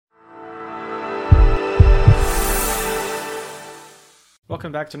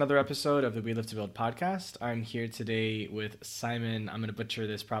Welcome back to another episode of the We Live to Build podcast. I'm here today with Simon. I'm going to butcher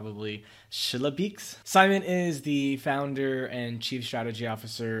this probably. Schillebeeks. Simon is the founder and chief strategy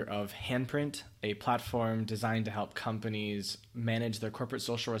officer of Handprint, a platform designed to help companies manage their corporate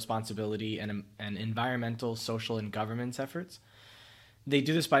social responsibility and environmental, social, and governance efforts. They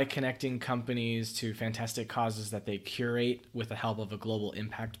do this by connecting companies to fantastic causes that they curate with the help of a global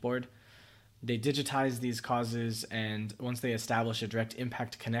impact board. They digitize these causes, and once they establish a direct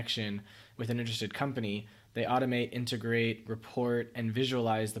impact connection with an interested company, they automate, integrate, report, and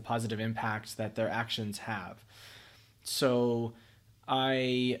visualize the positive impacts that their actions have. So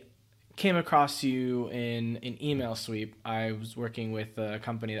I came across you in an email sweep. I was working with a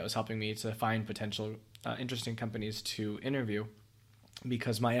company that was helping me to find potential interesting companies to interview,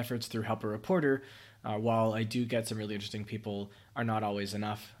 because my efforts through Help a Reporter, while I do get some really interesting people, are not always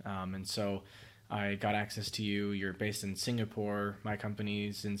enough. And so I got access to you. You're based in Singapore. My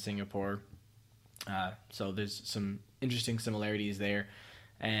company's in Singapore. So there's some interesting similarities there.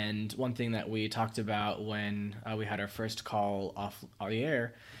 And one thing that we talked about when we had our first call off the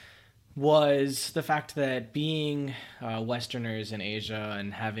air was the fact that being Westerners in Asia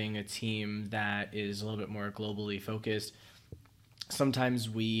and having a team that is a little bit more globally focused, sometimes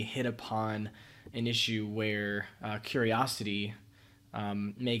we hit upon an issue where curiosity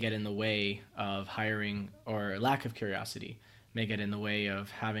may get in the way of hiring, or lack of curiosity may get in the way of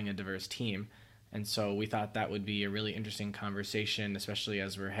having a diverse team. And so we thought that would be a really interesting conversation, especially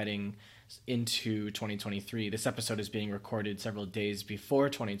as we're heading into 2023. This episode is being recorded several days before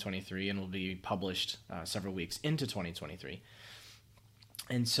 2023 and will be published several weeks into 2023.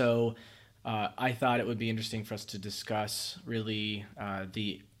 And so I thought it would be interesting for us to discuss really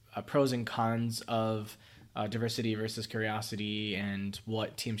the pros and cons of diversity versus curiosity and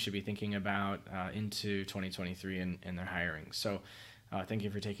what teams should be thinking about into 2023 in their hiring. So thank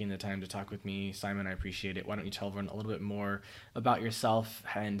you for taking the time to talk with me, Simon. I appreciate it. Why don't you tell everyone a little bit more about yourself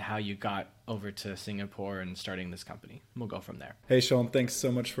and how you got over to Singapore and starting this company? We'll go from there. Hey, Sean, thanks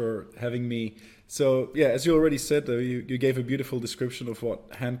so much for having me. So yeah, as you already said, you gave a beautiful description of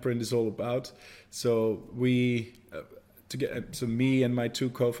what Handprint is all about. So so me and my two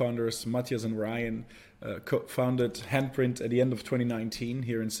co-founders, Matthias and Ryan, co-founded Handprint at the end of 2019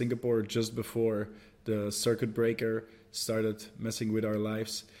 here in Singapore, just before the circuit breaker started messing with our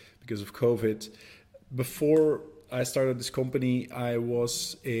lives because of COVID. Before I started this company, I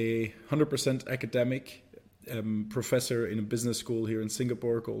was a 100% academic professor in a business school here in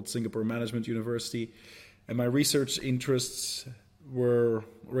Singapore called Singapore Management University. And my research interests were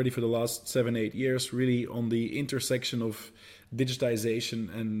already for the last 7-8 years really on the intersection of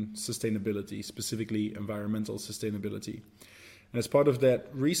digitization and sustainability, specifically environmental sustainability. And as part of that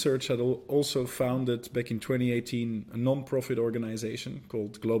research, I also founded back in 2018 a non-profit organization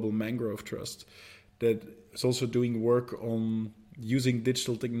called Global Mangrove Trust that is also doing work on using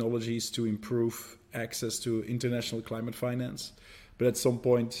digital technologies to improve access to international climate finance. But at some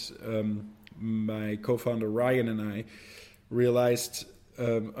point, my co-founder Ryan and I realized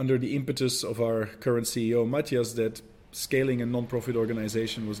under the impetus of our current CEO, Matthias, that scaling a non-profit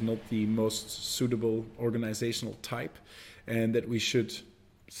organization was not the most suitable organizational type, and that we should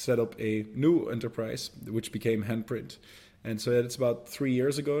set up a new enterprise, which became Handprint. And so it's about 3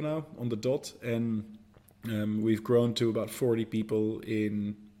 years ago now on the dot, and we've grown to about 40 people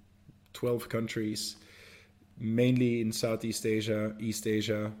in 12 countries, mainly in Southeast Asia, East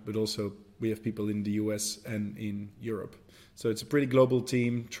Asia, but also we have people in the US and in Europe. So it's a pretty global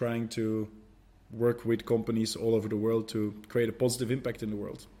team trying to work with companies all over the world to create a positive impact in the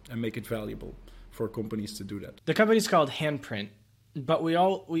world and make it valuable for companies to do that. The company's called Handprint, but we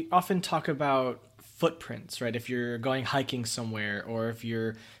often talk about footprints, right? If you're going hiking somewhere or if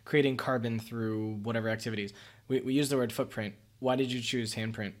you're creating carbon through whatever activities, we use the word footprint. Why did you choose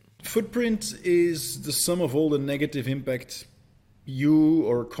Handprint? Footprint is the sum of all the negative impact you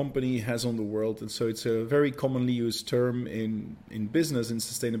or company has on the world. And so it's a very commonly used term in business, in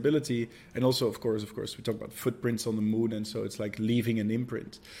sustainability. And also, of course, we talk about footprints on the moon. And so it's like leaving an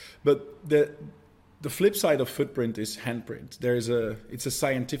imprint. But the flip side of footprint is handprint. It's a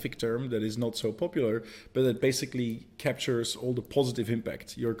scientific term that is not so popular, but it basically captures all the positive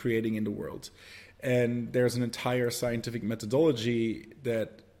impact you're creating in the world. And there's an entire scientific methodology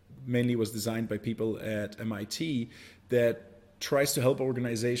that mainly was designed by people at MIT that tries to help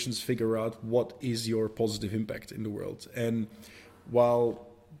organizations figure out what is your positive impact in the world. And while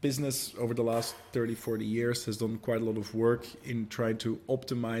business over the last 30, 40 years has done quite a lot of work in trying to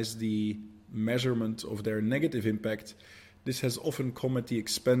optimize the measurement of their negative impact, this has often come at the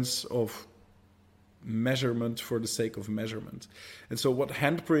expense of measurement for the sake of measurement. And so what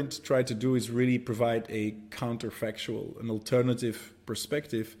Handprint tried to do is really provide a counterfactual, an alternative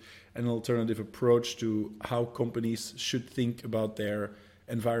perspective, an alternative approach to how companies should think about their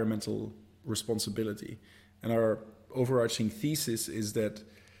environmental responsibility. And our overarching thesis is that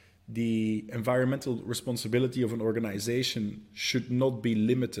the environmental responsibility of an organization should not be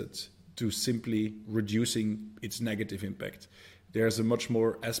limited to simply reducing its negative impact. There's a much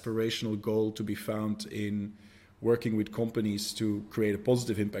more aspirational goal to be found in working with companies to create a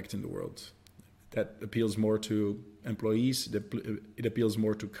positive impact in the world. That appeals more to employees, it appeals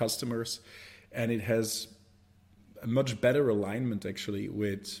more to customers, and it has a much better alignment actually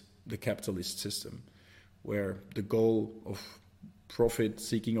with the capitalist system, where the goal of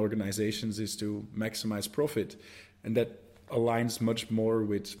profit-seeking organizations is to maximize profit, and that aligns much more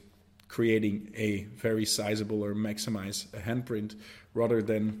with creating a very sizable or maximize a handprint rather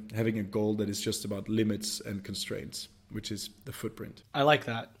than having a goal that is just about limits and constraints, which is the footprint. I like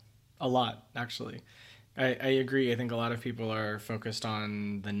that a lot, actually. I agree. I think a lot of people are focused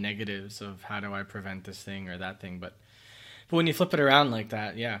on the negatives of how do I prevent this thing or that thing, but when you flip it around like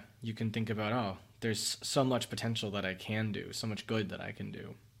that, yeah, you can think about, oh, there's so much potential that I can do, so much good that I can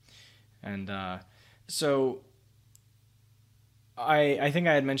do. And so I think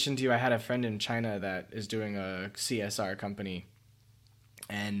I had mentioned to you I had a friend in China that is doing a CSR company,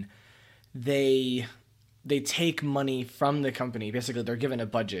 and they take money from the company. Basically, they're given a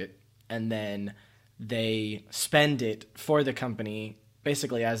budget, and then they spend it for the company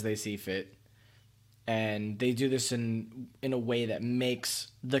basically as they see fit. And they do this in a way that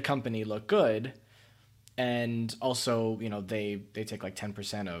makes the company look good. And also, they take like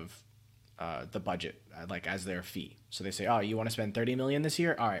 10% of the budget, like as their fee. So they say, oh, you want to spend 30 million this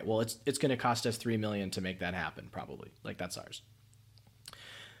year? All right, well, it's going to cost us 3 million to make that happen, probably. Like, that's ours.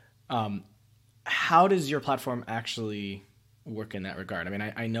 How does your platform actually work in that regard? I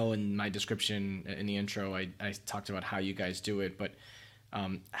mean, I know in my description, in the intro, I talked about how you guys do it, but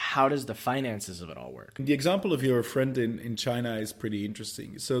how does the finances of it all work? The example of your friend in China is pretty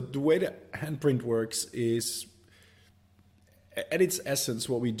interesting. So the way that Handprint works is, at its essence,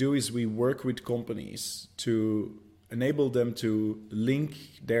 what we do is we work with companies to enable them to link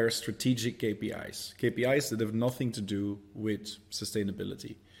their strategic KPIs that have nothing to do with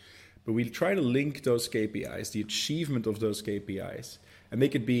sustainability. But we try to link those KPIs, the achievement of those KPIs, and they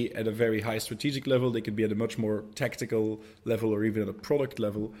could be at a very high strategic level, they could be at a much more tactical level, or even at a product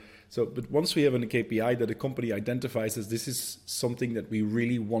level. So, but once we have a KPI that a company identifies as this is something that we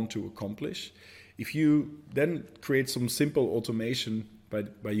really want to accomplish, if you then create some simple automation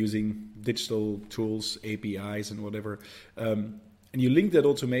by using digital tools, APIs and whatever, and you link that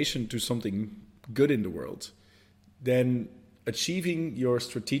automation to something good in the world, then achieving your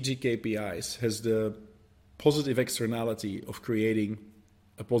strategic KPIs has the positive externality of creating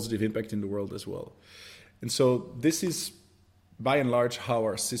a positive impact in the world as well. And so this is by and large how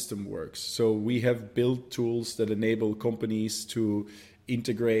our system works. So we have built tools that enable companies to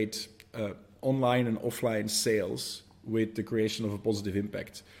integrate online and offline sales with the creation of a positive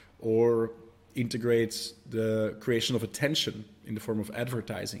impact, or integrates the creation of attention in the form of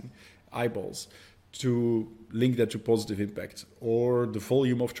advertising, eyeballs, to link that to positive impact, or the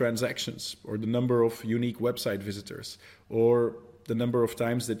volume of transactions, or the number of unique website visitors, or the number of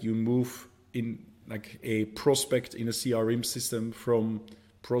times that you move in like a prospect in a CRM system from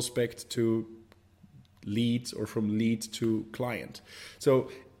prospect to lead, or from lead to client.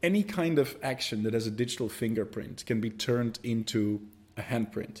 So any kind of action that has a digital fingerprint can be turned into a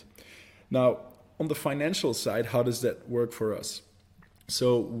handprint. Now, on the financial side, how does that work for us?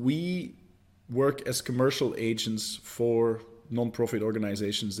 So we work as commercial agents for non-profit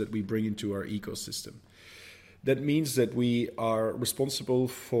organizations that we bring into our ecosystem. That means that we are responsible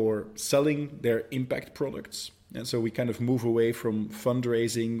for selling their impact products. And so we kind of move away from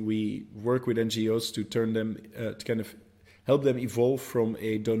fundraising. We work with NGOs to turn them, to kind of help them evolve from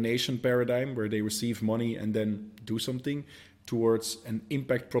a donation paradigm where they receive money and then do something, towards an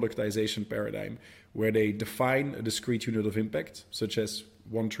impact productization paradigm where they define a discrete unit of impact, such as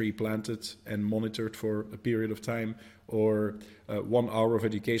 1 tree planted and monitored for a period of time, or 1 hour of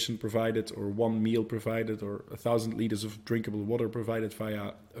education provided, or 1 meal provided, or 1,000 liters of drinkable water provided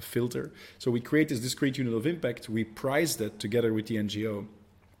via a filter. So we create this discrete unit of impact, we price that together with the NGO,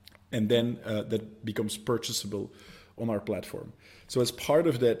 and then that becomes purchasable on our platform. So as part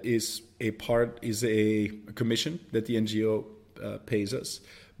of that is a commission that the NGO pays us.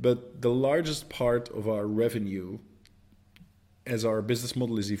 But the largest part of our revenue, as our business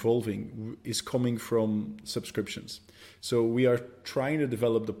model is evolving, is coming from subscriptions. So we are trying to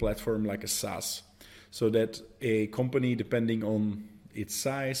develop the platform like a SaaS. so that a company, depending on its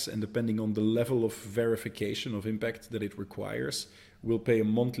size and depending on the level of verification of impact that it requires, will pay a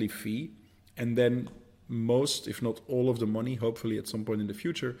monthly fee. And then most, if not all of the money, hopefully at some point in the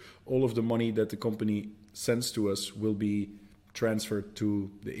future, all of the money that the company sends to us will be transferred to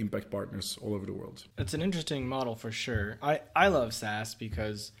the impact partners all over the world. It's an interesting model for sure. I love SaaS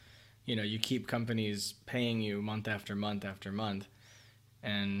because, you keep companies paying you month after month after month,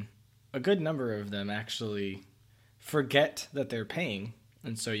 and a good number of them actually forget that they're paying,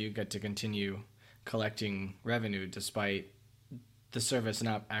 and so you get to continue collecting revenue despite the service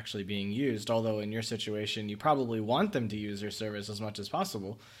not actually being used. Although in your situation, you probably want them to use your service as much as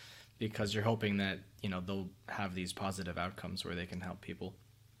possible because you're hoping that, they'll have these positive outcomes where they can help people.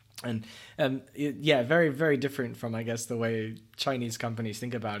 And very, very different from, I guess, the way Chinese companies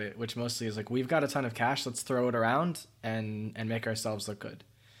think about it, which mostly is like, we've got a ton of cash, let's throw it around and make ourselves look good.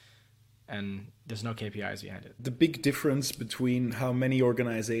 And there's no KPIs behind it. The big difference between how many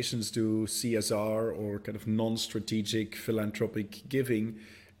organizations do CSR or kind of non-strategic philanthropic giving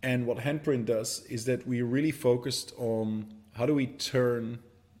and what Handprint does is that we really focused on how do we turn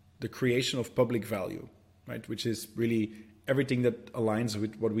the creation of public value, right? Which is really everything that aligns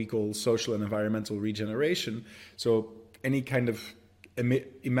with what we call social and environmental regeneration. So any kind of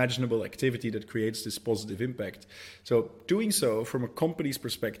imaginable activity that creates this positive impact. So doing so from a company's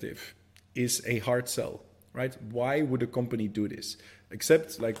perspective is a hard sell, right? Why would a company do this?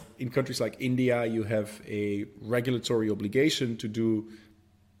 Except like in countries like India, you have a regulatory obligation to do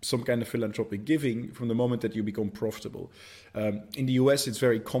some kind of philanthropic giving from the moment that you become profitable. In the US, it's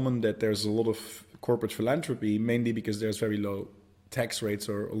very common that there's a lot of corporate philanthropy, mainly because there's very low tax rates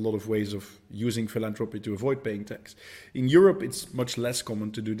or a lot of ways of using philanthropy to avoid paying tax. In Europe, it's much less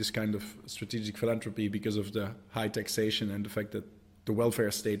common to do this kind of strategic philanthropy because of the high taxation and the fact that the welfare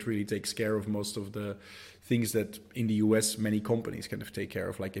state really takes care of most of the things that in the US many companies kind of take care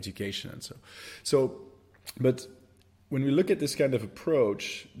of, like education and so. But when we look at this kind of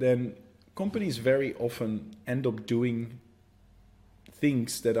approach, then companies very often end up doing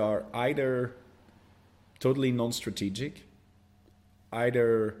things that are either totally non-strategic,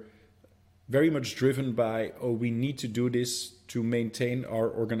 either very much driven by, we need to do this to maintain our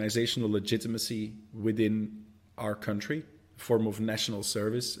organizational legitimacy within our country, form of national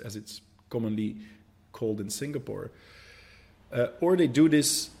service, as it's commonly called in Singapore, or they do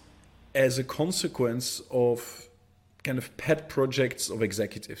this as a consequence of kind of pet projects of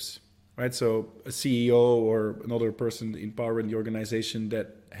executives, right? So a CEO or another person in power in the organization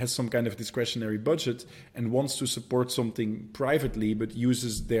that has some kind of discretionary budget and wants to support something privately, but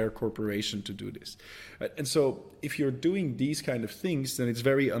uses their corporation to do this. And so if you're doing these kind of things, then it's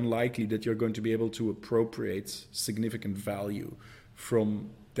very unlikely that you're going to be able to appropriate significant value from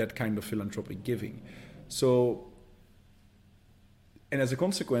that kind of philanthropic giving. So, and as a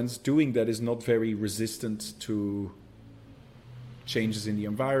consequence, doing that is not very resistant to changes in the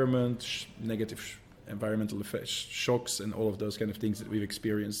environment, negative environmental effects, shocks, and all of those kind of things that we've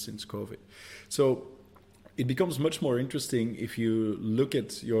experienced since COVID. So it becomes much more interesting if you look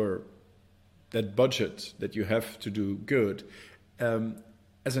at that budget that you have to do good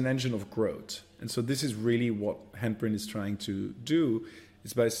as an engine of growth. And so this is really what Handprint is trying to do,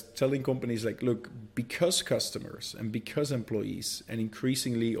 is by telling companies like, look, because customers and because employees and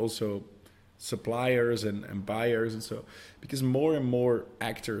increasingly also suppliers and buyers and so, because more and more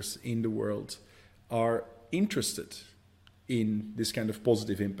actors in the world are interested in this kind of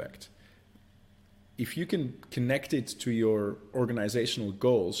positive impact. If you can connect it to your organizational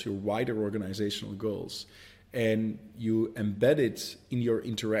goals, your wider organizational goals, and you embed it in your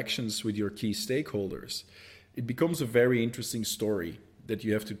interactions with your key stakeholders, it becomes a very interesting story that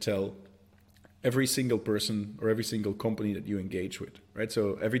you have to tell every single person or every single company that you engage with, right?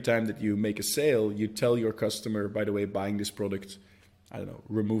 So every time that you make a sale, you tell your customer, by the way, buying this product, I don't know,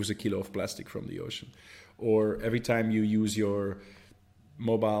 removes a kilo of plastic from the ocean. Or every time you use your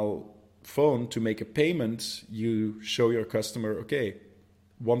mobile phone to make a payment, you show your customer, okay,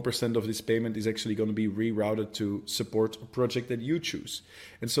 1% of this payment is actually going to be rerouted to support a project that you choose.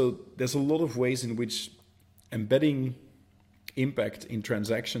 And so there's a lot of ways in which embedding impact in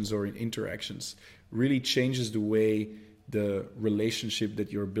transactions or in interactions really changes the way the relationship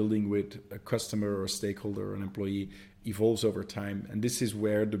that you're building with a customer or a stakeholder or an employee evolves over time. And this is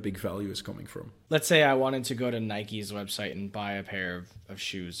where the big value is coming from. Let's say I wanted to go to Nike's website and buy a pair of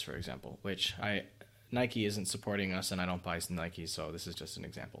shoes, for example, which Nike isn't supporting us and I don't buy Nike, so this is just an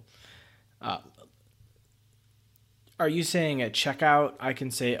example. Are you saying at checkout I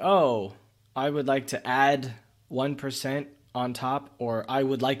can say, I would like to add 1% on top, or I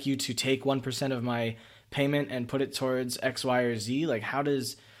would like you to take 1% of my payment and put it towards X, Y, or Z? Like, how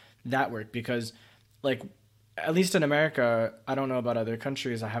does that work? Because, like, at least in America, I don't know about other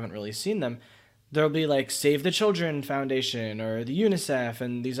countries, I haven't really seen them. There'll be like Save the Children Foundation or the UNICEF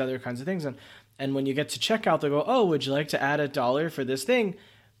and these other kinds of things. And when you get to checkout, they'll go, oh, would you like to add $1 for this thing?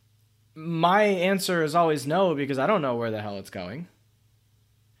 My answer is always no, because I don't know where the hell it's going.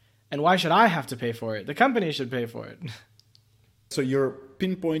 And why should I have to pay for it? The company should pay for it. So you're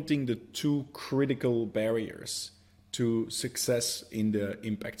pinpointing the two critical barriers to success in the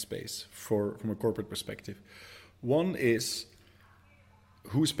impact space from a corporate perspective. One is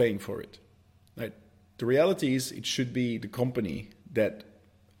who's paying for it. Right? The reality is it should be the company that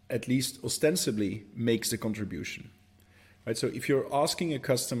at least ostensibly makes the contribution. Right? So if you're asking a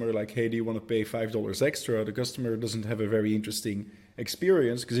customer like, hey, do you want to pay $5 extra? The customer doesn't have a very interesting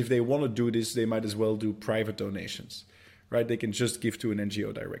experience, because if they want to do this, they might as well do private donations. Right? They can just give to an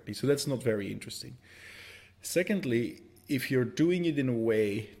NGO directly. So that's not very interesting. Secondly, if you're doing it in a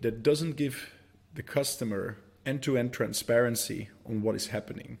way that doesn't give the customer end-to-end transparency on what is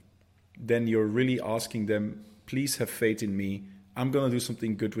happening, then you're really asking them, please have faith in me. I'm going to do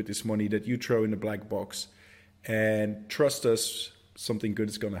something good with this money that you throw in the black box, and trust us, something good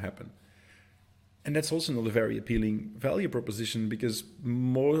is going to happen. And that's also not a very appealing value proposition, because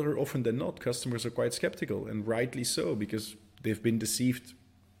more often than not, customers are quite skeptical, and rightly so, because they've been deceived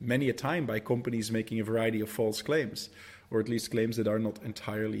many a time by companies making a variety of false claims, or at least claims that are not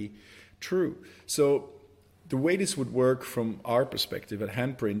entirely true. So the way this would work from our perspective at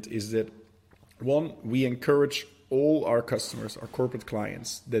Handprint is that, one, we encourage all our customers, our corporate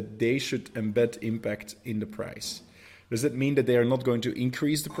clients, that they should embed impact in the price. Does that mean that they are not going to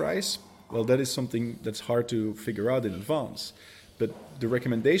increase the price? Well, that is something that's hard to figure out in advance. But the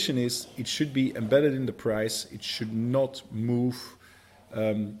recommendation is it should be embedded in the price. It should not move.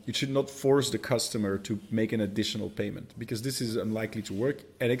 It should not force the customer to make an additional payment, because this is unlikely to work.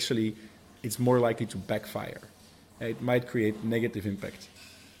 And actually, it's more likely to backfire. It might create negative impact.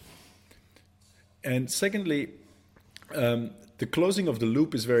 And secondly, the closing of the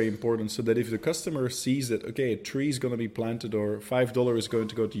loop is very important, so that if the customer sees that, okay, a tree is going to be planted, or $5 is going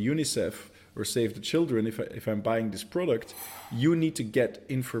to go to UNICEF or Save the Children if I'm buying this product, you need to get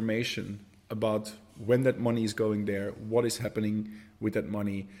information about when that money is going there, what is happening with that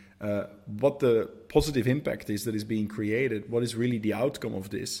money, what the positive impact is that is being created, what is really the outcome of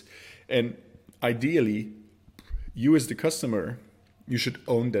this. And ideally, you as the customer, you should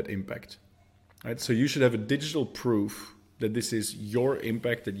own that impact. Right? So you should have a digital proof that this is your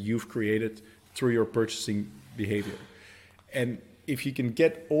impact that you've created through your purchasing behavior. And if you can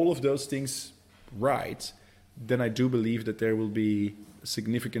get all of those things right, then I do believe that there will be a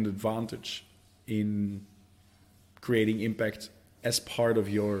significant advantage in creating impact as part of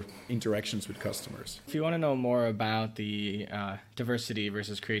your interactions with customers. If you want to know more about the diversity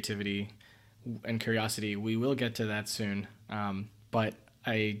versus creativity and curiosity, we will get to that soon. But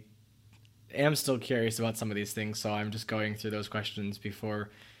I am still curious about some of these things, so I'm just going through those questions before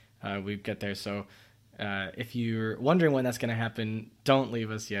we get there. So if you're wondering when that's going to happen, don't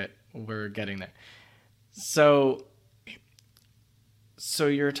leave us yet. We're getting there. So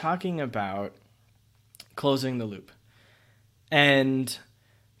you're talking about closing the loop and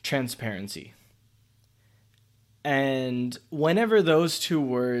transparency. And whenever those two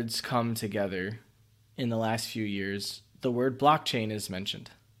words come together in the last few years, the word blockchain is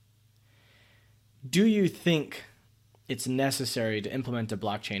mentioned. Do you think it's necessary to implement a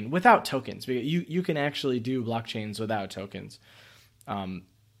blockchain without tokens? Because you can actually do blockchains without tokens.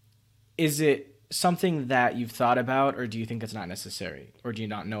 Is it something that you've thought about, or do you think it's not necessary? Or do you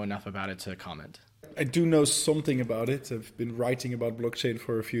not know enough about it to comment? I do know something about it. I've been writing about blockchain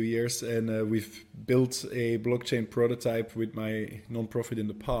for a few years, and we've built a blockchain prototype with my nonprofit in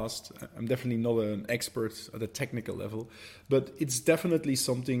the past. I'm definitely not an expert at a technical level, but it's definitely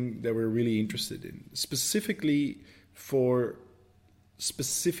something that we're really interested in, specifically for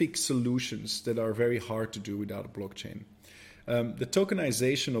specific solutions that are very hard to do without a blockchain. The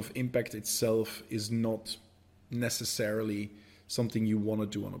tokenization of impact itself is not necessarily something you want to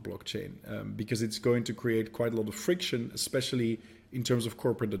do on a blockchain, because it's going to create quite a lot of friction, especially in terms of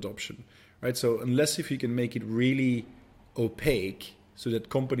corporate adoption, right? So unless if you can make it really opaque so that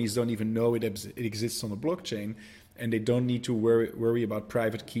companies don't even know it exists on a blockchain, and they don't need to worry about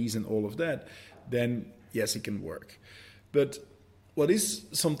private keys and all of that, then yes, it can work. But what is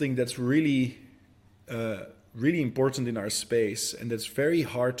something that's really important in our space, and that's very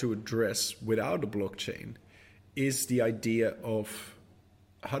hard to address without a blockchain, is the idea of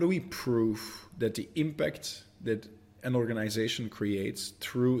how do we prove that the impact that an organization creates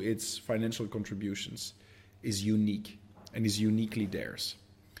through its financial contributions is unique and is uniquely theirs.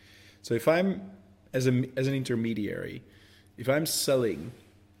 So if I'm, as an intermediary, if I'm selling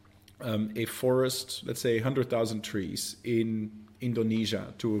a forest, let's say 100,000 trees in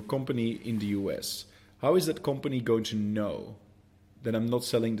Indonesia to a company in the US, how is that company going to know that I'm not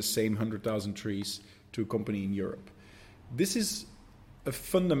selling the same 100,000 trees to a company in Europe? This is a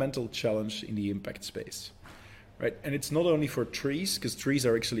fundamental challenge in the impact space, right? And it's not only for trees, because trees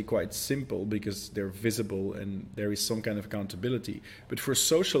are actually quite simple because they're visible and there is some kind of accountability. But for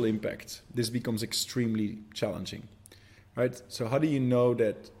social impact, this becomes extremely challenging, right? So how do you know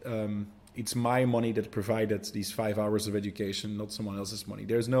that it's my money that provided these 5 hours of education, not someone else's money?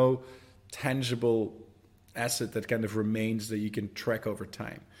 There's no tangible asset that kind of remains that you can track over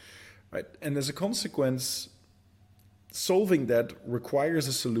time, right? And as a consequence, solving that requires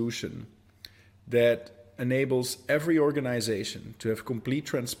a solution that enables every organization to have complete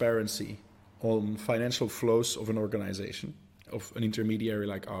transparency on financial flows of an organization, of an intermediary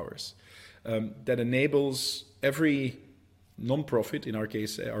like ours, that enables every non-profit, in our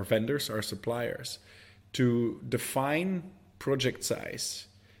case, our vendors, our suppliers, to define project size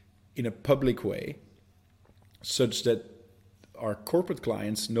in a public way such that our corporate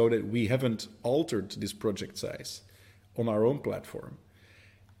clients know that we haven't altered this project size on our own platform.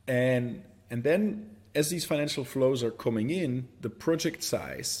 And then as these financial flows are coming in, the project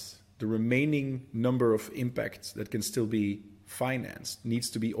size, the remaining number of impacts that can still be financed, needs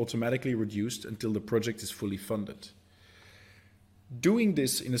to be automatically reduced until the project is fully funded. Doing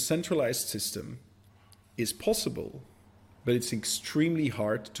this in a centralized system is possible, but it's extremely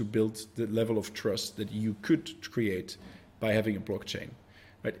hard to build the level of trust that you could create by having a blockchain.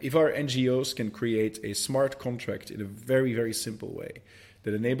 Right? If our NGOs can create a smart contract in a very, very simple way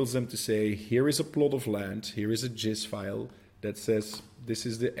that enables them to say, here is a plot of land, here is a GIS file that says this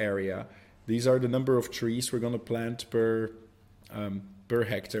is the area, these are the number of trees we're going to plant per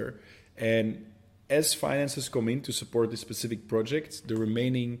hectare, and as finances come in to support this specific project, the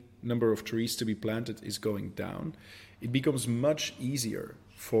remaining number of trees to be planted is going down. It becomes much easier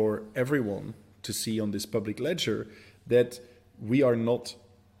for everyone to see on this public ledger that we are not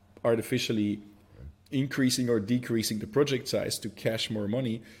artificially increasing or decreasing the project size to cash more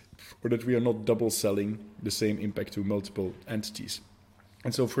money, or that we are not double selling the same impact to multiple entities.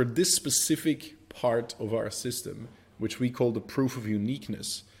 And so for this specific part of our system, which we call the proof of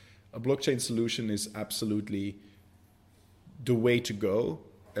uniqueness, a blockchain solution is absolutely the way to go.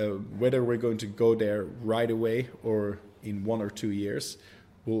 Whether we're going to go there right away or in 1 or 2 years,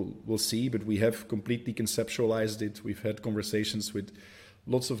 we'll see, but we have completely conceptualized it. We've had conversations with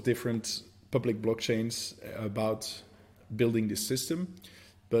lots of different public blockchains about building this system,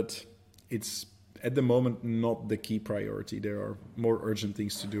 but it's at the moment not the key priority. There are more urgent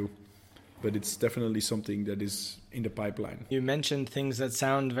things to do, but it's definitely something that is in the pipeline. You mentioned things that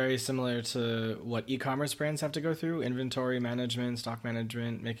sound very similar to what e-commerce brands have to go through: inventory management, stock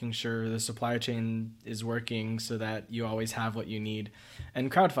management, making sure the supply chain is working so that you always have what you need,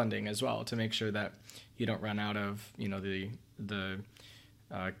 and crowdfunding as well to make sure that you don't run out of, the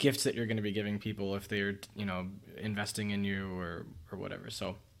gifts that you're going to be giving people if they're, investing in you or whatever.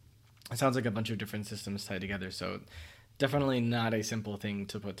 So it sounds like a bunch of different systems tied together. So definitely not a simple thing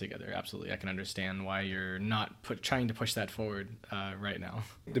to put together. Absolutely. I can understand why you're not trying to push that forward right now.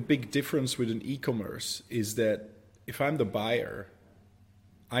 The big difference with an e-commerce is that if I'm the buyer,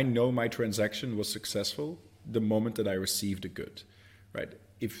 I know my transaction was successful the moment that I received the good, right?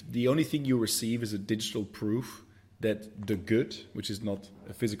 If the only thing you receive is a digital proof that the good, which is not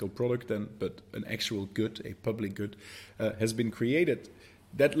a physical product then, but an actual good, a public good, has been created,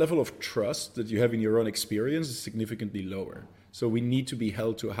 that level of trust that you have in your own experience is significantly lower. So we need to be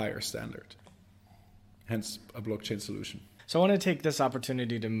held to a higher standard, hence a blockchain solution. So I want to take this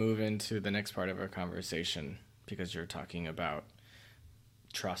opportunity to move into the next part of our conversation, because you're talking about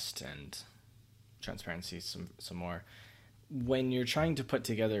trust and transparency some more. When you're trying to put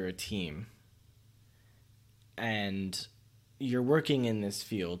together a team and you're working in this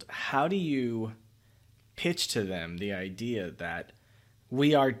field, how do you pitch to them the idea that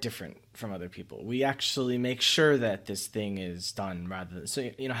we are different from other people? We actually make sure that this thing is done rather than...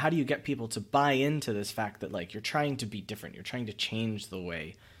 So, how do you get people to buy into this fact that, like, you're trying to be different? You're trying to change the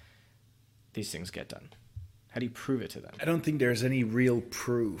way these things get done. How do you prove it to them? I don't think there's any real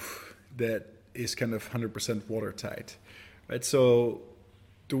proof that is kind of 100% watertight, right? So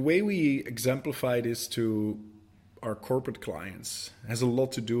the way we exemplify this to our corporate clients has a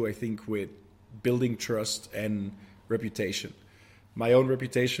lot to do, I think, with building trust and reputation. My own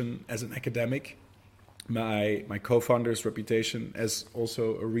reputation as an academic my co-founder's reputation as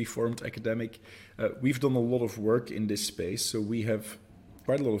also a reformed academic. We've done a lot of work in this space, so we have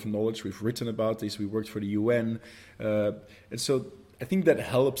quite a lot of knowledge. We've written about this. We worked for the UN, and so I think that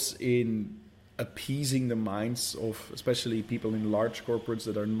helps in appeasing the minds of especially people in large corporates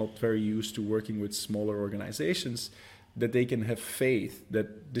that are not very used to working with smaller organizations, that they can have faith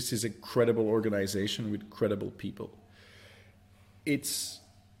that this is a credible organization with credible people. It's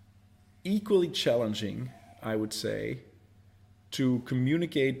equally challenging, I would say, to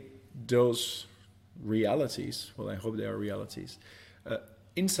communicate those realities, well, I hope they are realities,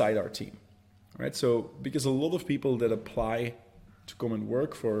 inside our team, right? So, because a lot of people that apply to come and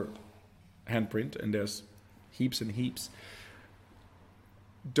work for Handprint, and there's heaps and heaps,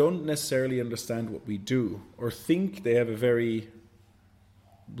 don't necessarily understand what we do or think they have a very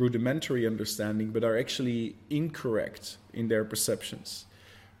rudimentary understanding, but are actually incorrect in their perceptions.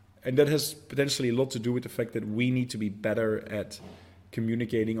 And that has potentially a lot to do with the fact that we need to be better at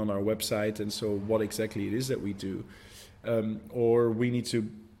communicating on our website, and so what exactly it is that we do. Or we need to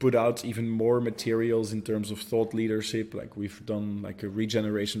put out even more materials in terms of thought leadership. Like we've done like a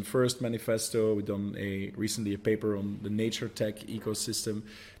Regeneration First manifesto. We've done recently a paper on the nature tech ecosystem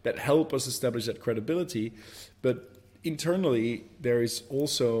that help us establish that credibility. But internally, there is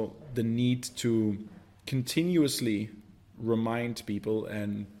also the need to continuously remind people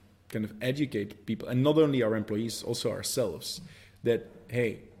and kind of educate people, and not only our employees, also ourselves, that,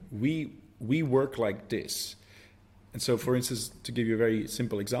 hey, we work like this. And so, for instance, to give you a very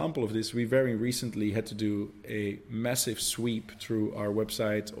simple example of this, we very recently had to do a massive sweep through our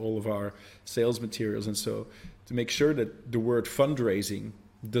website, all of our sales materials, and so to make sure that the word fundraising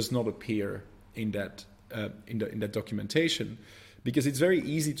does not appear in that in that documentation, because it's very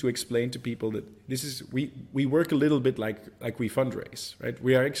easy to explain to people that this is we work a little bit like we fundraise, right?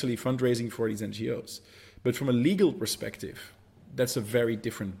 We are actually fundraising for these NGOs, but from a legal perspective, that's a very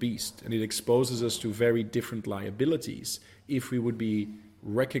different beast, and it exposes us to very different liabilities if we would be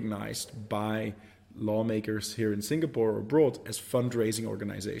recognized by lawmakers here in Singapore or abroad as fundraising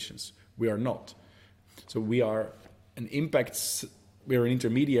organizations. We are not. So we are an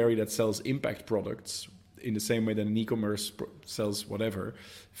intermediary that sells impact products in the same way that an e-commerce sells whatever,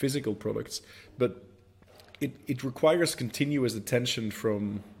 physical products. But it requires continuous attention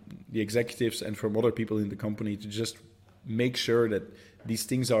from the executives and from other people in the company to just make sure that these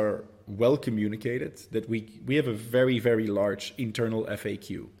things are well communicated, that we have a very, very large internal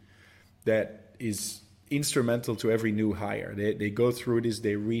FAQ that is instrumental to every new hire. They go through this,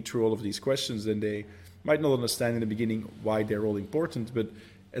 they read through all of these questions, and they might not understand in the beginning why they're all important, but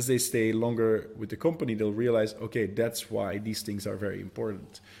as they stay longer with the company, they'll realize, okay, that's why these things are very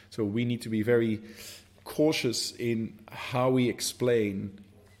important. So we need to be very cautious in how we explain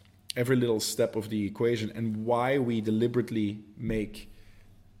every little step of the equation and why we deliberately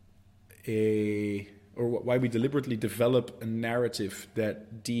why we deliberately develop a narrative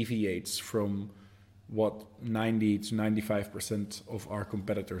that deviates from what 90 to 95% of our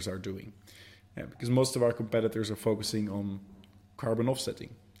competitors are doing. Yeah, because most of our competitors are focusing on carbon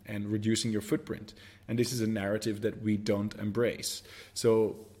offsetting and reducing your footprint. And this is a narrative that we don't embrace.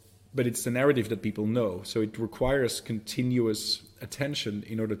 But it's the narrative that people know. So it requires continuous attention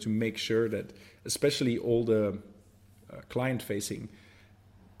in order to make sure that especially all the client-facing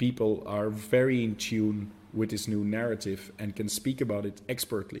people are very in tune with this new narrative and can speak about it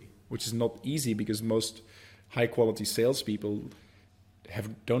expertly, which is not easy because most high-quality salespeople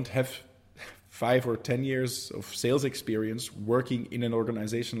don't have 5 or 10 years of sales experience working in an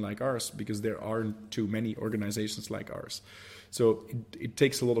organization like ours, because there aren't too many organizations like ours. So it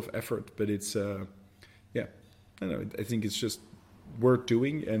takes a lot of effort, but it's, I think it's just worth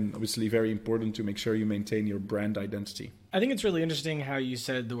doing, and obviously very important to make sure you maintain your brand identity. I think it's really interesting how you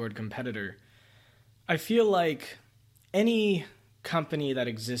said the word competitor. I feel like any company that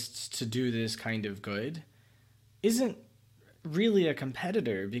exists to do this kind of good isn't really a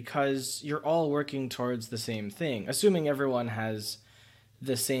competitor, because you're all working towards the same thing, assuming everyone has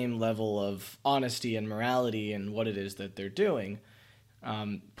the same level of honesty and morality in what it is that they're doing.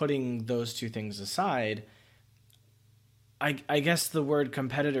 Putting those two things aside, I guess the word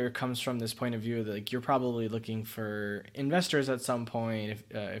competitor comes from this point of view that, like, you're probably looking for investors at some point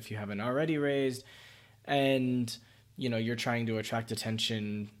if you haven't already raised, and you're trying to attract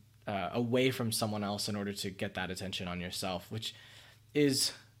attention away from someone else in order to get that attention on yourself, which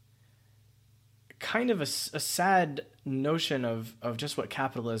is kind of a sad notion of just what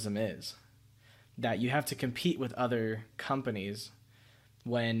capitalism is, that you have to compete with other companies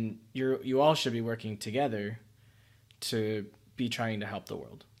when you all should be working together to be trying to help the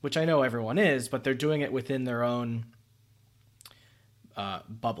world. which I know everyone is, but they're doing it within their own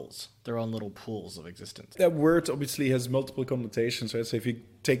bubbles, their own little pools of existence. That word obviously has multiple connotations, right? So if you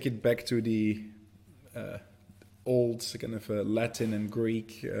take it back to the old kind of Latin and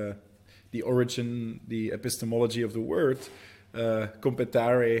Greek, the origin, the epistemology of the word,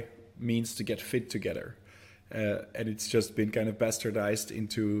 competare means to get fit together. And it's just been kind of bastardized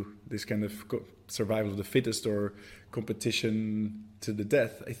into this kind of survival of the fittest or competition to the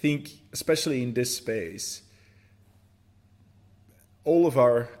death. I think, especially in this space, all of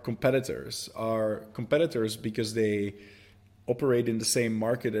our competitors are competitors because they operate in the same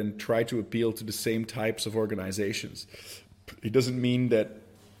market and try to appeal to the same types of organizations. It doesn't mean that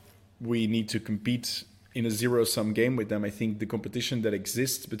we need to compete in a zero-sum game with them. I think the competition that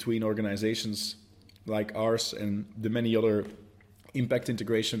exists between organizations like ours and the many other impact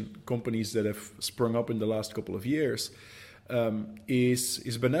integration companies that have sprung up in the last couple of years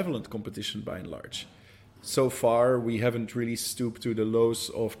is benevolent competition by and large. So far, we haven't really stooped to the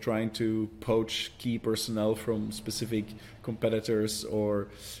lows of trying to poach key personnel from specific competitors or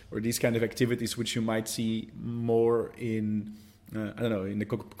these kind of activities, which you might see more in, in the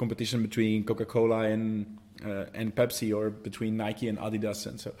competition between Coca-Cola and Pepsi, or between Nike and Adidas.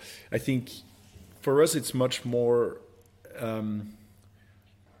 And so I think for us, it's much more, I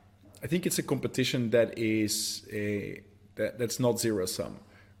think it's a competition that is that's not zero sum,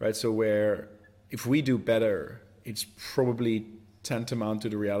 right? So where if we do better, it's probably tantamount to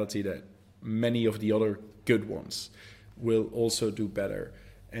the reality that many of the other good ones will also do better.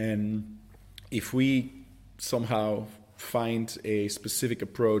 And if we somehow find a specific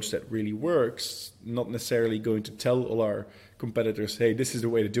approach that really works, not necessarily going to tell all our competitors, hey, this is the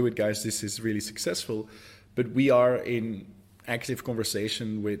way to do it, guys, this is really successful, but we are in active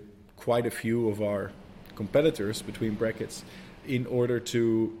conversation with quite a few of our competitors, between brackets, in order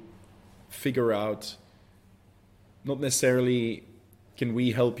to figure out, not necessarily can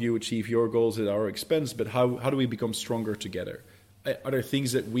we help you achieve your goals at our expense, but how do we become stronger together? Are there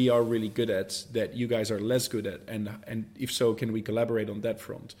things that we are really good at that you guys are less good at? And if so, can we collaborate on that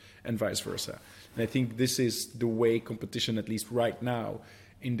front, and vice versa? And I think this is the way competition, at least right now,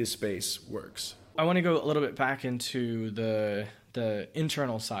 in this space works. I want to go a little bit back into the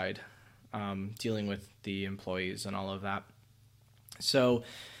internal side, dealing with the employees and all of that. So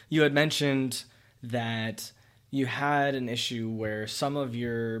you had mentioned that you had an issue where some of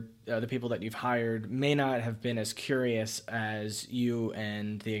your the people that you've hired may not have been as curious as you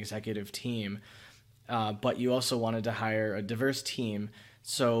and the executive team, but you also wanted to hire a diverse team.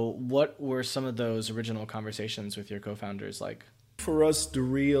 So what were some of those original conversations with your co-founders like? For us, the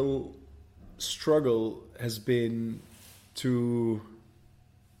real struggle has been to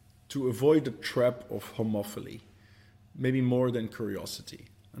avoid the trap of homophily, maybe more than curiosity.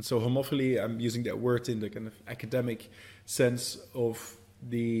 And so homophily, I'm using that word in the kind of academic sense of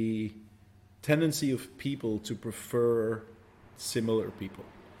the tendency of people to prefer similar people,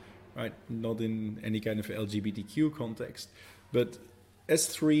 right? Not in any kind of LGBTQ context, but as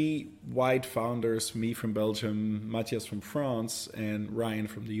three white founders, me from Belgium, Matthias from France, and Ryan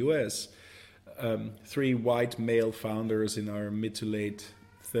from the US, three white male founders in our mid to late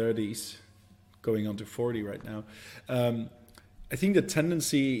 30s, going on to 40 right now. I think the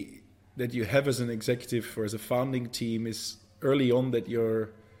tendency that you have as an executive or as a founding team is early on that you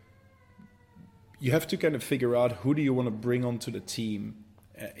have to kind of figure out who do you want to bring onto the team,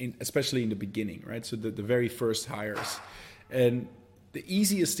 especially in the beginning, right? So the very first hires. And the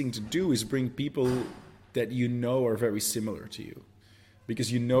easiest thing to do is bring people that you know are very similar to you,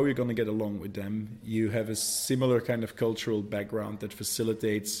 because you know you're going to get along with them. You have a similar kind of cultural background that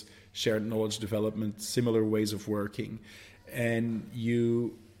facilitates shared knowledge development, similar ways of working. And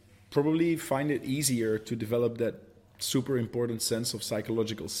you probably find it easier to develop that super important sense of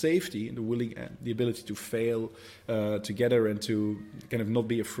psychological safety and the ability to fail together and to kind of not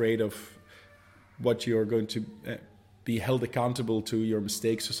be afraid of what you're going to be held accountable to, your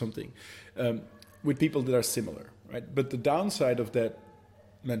mistakes or something, with people that are similar, right? But the downside of that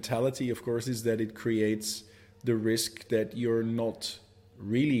mentality, of course, is that it creates the risk that you're not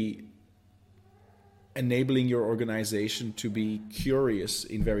really enabling your organization to be curious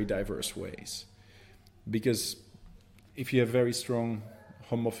in very diverse ways. Because if you have a very strong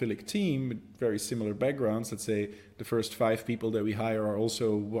homophilic team with very similar backgrounds, let's say the first 5 people that we hire are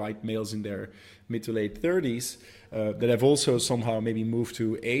also white males in their mid to late 30s, that have also somehow maybe moved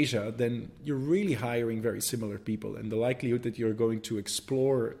to Asia, then you're really hiring very similar people. And the likelihood that you're going to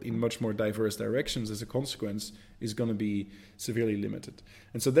explore in much more diverse directions as a consequence is going to be severely limited.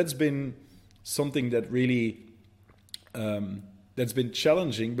 And so that's been something that really that that's been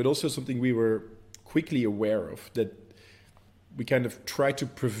challenging, but also something we were quickly aware of, that we kind of try to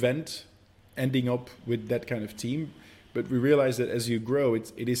prevent ending up with that kind of team. But we realize that as you grow,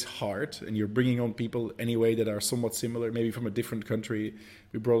 it is hard, and you're bringing on people anyway that are somewhat similar, maybe from a different country.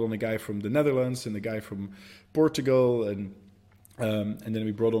 We brought on a guy from the Netherlands and a guy from Portugal, and then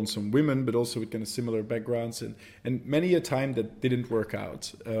we brought on some women, but also with kind of similar backgrounds, and many a time that didn't work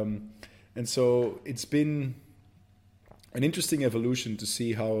out. And so it's been an interesting evolution to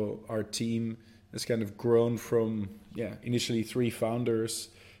see how our team has kind of grown from initially 3 founders,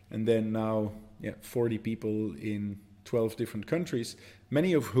 and then now 40 people in 12 different countries,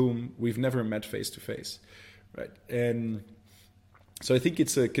 many of whom we've never met face to face, right? And so I think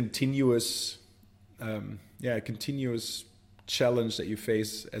it's a continuous challenge that you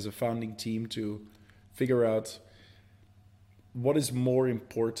face as a founding team to figure out what is more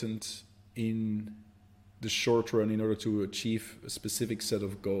important in the short run in order to achieve a specific set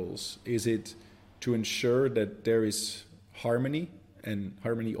of goals. Is it to ensure that there is harmony, and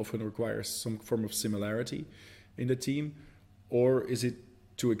harmony often requires some form of similarity in the team, or is it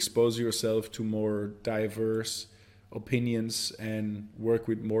to expose yourself to more diverse opinions and work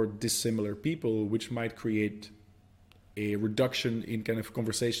with more dissimilar people, which might create a reduction in kind of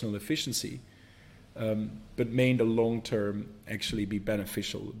conversational efficiency, but may in the long term actually be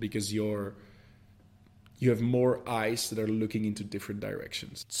beneficial because you have more eyes that are looking into different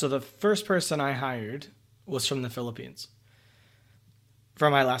directions. So the first person I hired was from the Philippines,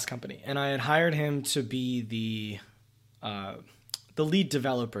 from my last company, and I had hired him to be the lead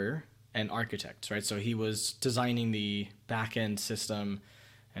developer and architect, right? So he was designing the back-end system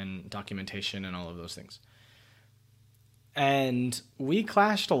and documentation and all of those things. And we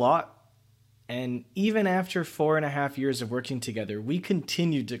clashed a lot. And even after 4.5 years of working together, we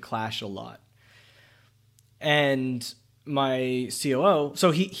continued to clash a lot. And my COO,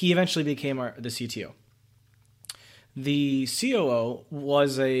 so he eventually became the CTO. The COO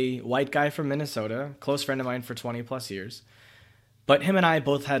was a white guy from Minnesota, close friend of mine for 20 plus years. But him and I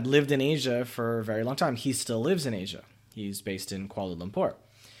both had lived in Asia for a very long time. He still lives in Asia. He's based in Kuala Lumpur.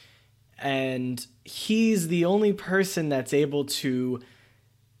 And he's the only person that's able to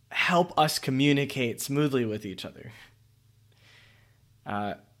help us communicate smoothly with each other.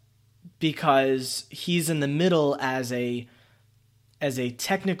 Because he's in the middle as a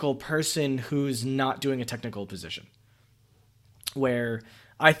technical person who's not doing a technical position. Where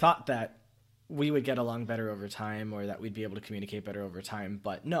I thought that we would get along better over time, or that we'd be able to communicate better over time,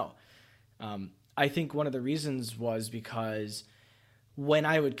 but no. I think one of the reasons was because when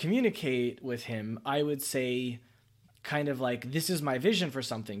I would communicate with him, I would say kind of like, this is my vision for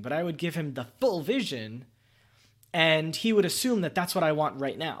something, but I would give him the full vision, and he would assume that that's what I want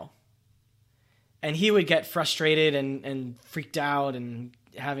right now. And he would get frustrated and freaked out and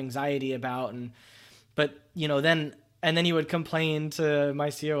have anxiety about, but then he would complain to my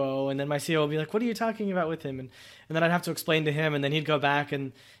COO, and then my COO would be like, what are you talking about with him? And then I'd have to explain to him, and then he'd go back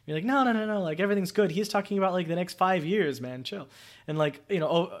and be like, no, like everything's good. He's talking about like the next 5 years, man, chill. And like,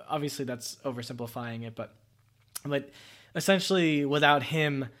 obviously that's oversimplifying it, but essentially without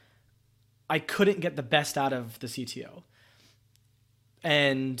him, I couldn't get the best out of the CTO.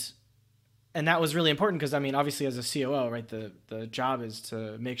 And that was really important because, I mean, obviously as a COO, right, the job is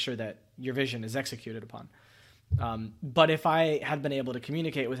to make sure that your vision is executed upon. But if I had been able to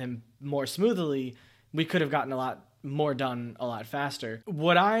communicate with him more smoothly, we could have gotten a lot more done a lot faster.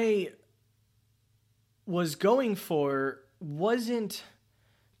 What I was going for wasn't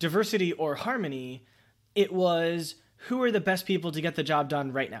diversity or harmony. It was, who are the best people to get the job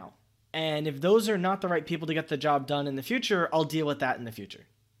done right now? And if those are not the right people to get the job done in the future, I'll deal with that in the future.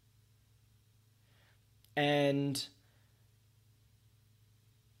 And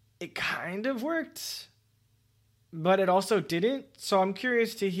it kind of worked, but it also didn't. So I'm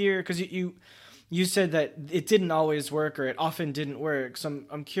curious to hear, because you said that it didn't always work, or it often didn't work. So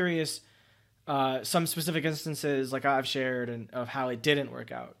I'm curious, some specific instances like I've shared and of how it didn't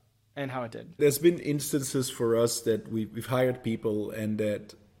work out and how it did. There's been instances for us that we've hired people and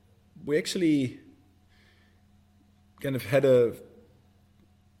that we actually kind of had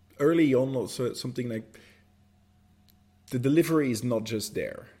early on also something like the delivery is not just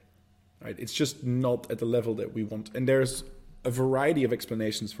there, right? It's just not at the level that we want. And there's a variety of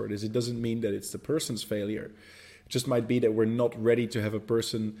explanations for this. It doesn't mean that it's the person's failure. It just might be that we're not ready to have a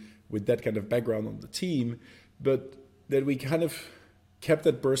person with that kind of background on the team, but that we kind of kept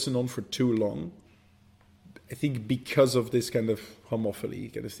that person on for too long. I think because of this kind of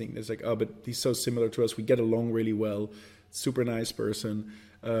homophily kind of thing. It's like, oh, but he's so similar to us. We get along really well. Super nice person.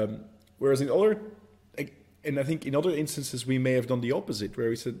 Whereas in other, And I think in other instances we may have done the opposite, where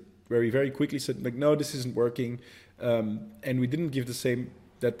we very quickly said, like, no, this isn't working, and we didn't give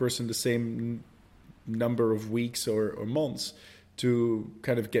that person the same number of weeks or months to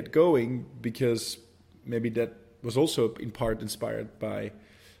kind of get going, because maybe that was also in part inspired by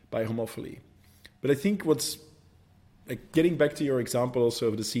homophily. But I think what's, like, getting back to your example also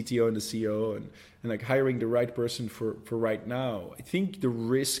of the CTO and the CEO and like hiring the right person for right now, I think the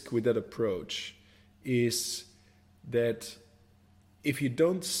risk with that approach is that if you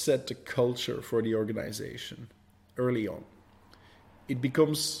don't set the culture for the organization early on, it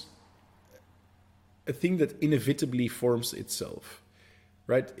becomes a thing that inevitably forms itself,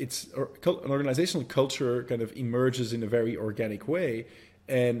 right? An organizational culture kind of emerges in a very organic way.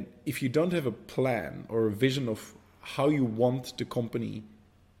 And if you don't have a plan or a vision of how you want the company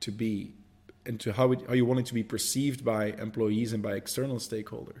to be and to how you want it to be perceived by employees and by external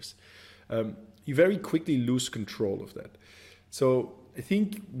stakeholders, you very quickly lose control of that. So I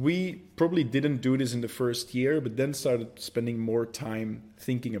think we probably didn't do this in the first year, but then started spending more time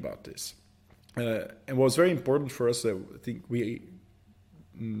thinking about this. And what was very important for us, I think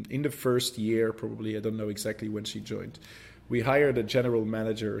in the first year, probably, I don't know exactly when she joined, we hired a general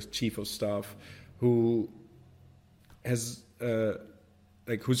manager, chief of staff, who has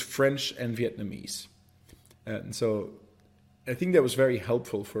who's French and Vietnamese. And so I think that was very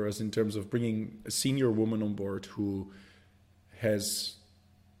helpful for us in terms of bringing a senior woman on board who has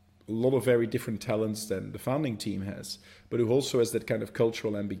a lot of very different talents than the founding team has, but who also has that kind of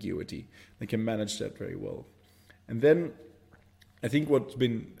cultural ambiguity and can manage that very well. And then I think what's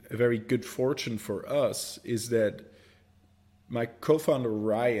been a very good fortune for us is that my co-founder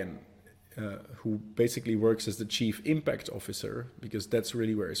Ryan, who basically works as the chief impact officer, because that's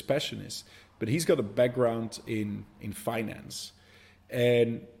really where his passion is, but he's got a background in finance.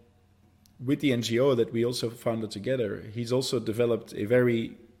 And with the NGO that we also founded together, he's also developed a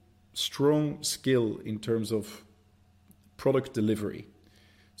very strong skill in terms of product delivery.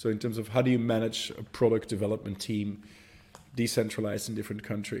 So in terms of how do you manage a product development team decentralized in different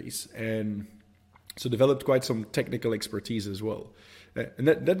countries, and so developed quite some technical expertise as well. And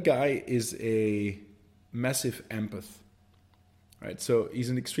that guy is a massive empath, right? So he's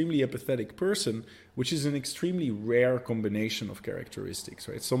an extremely empathetic person, which is an extremely rare combination of characteristics,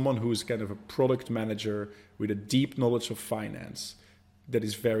 right? Someone who's kind of a product manager with a deep knowledge of finance that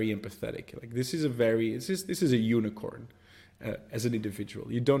is very empathetic. Like this is a unicorn as an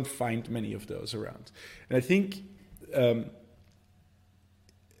individual. You don't find many of those around. And I think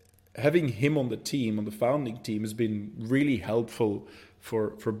having him on the team, on the founding team, has been really helpful for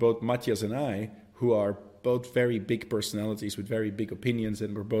both Matthias and I, who are both very big personalities with very big opinions,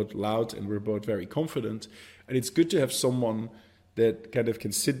 and we're both loud and we're both very confident. And it's good to have someone that kind of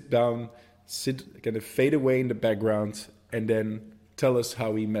can kind of fade away in the background and then tell us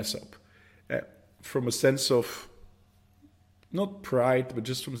how we mess up. From a sense of not pride, but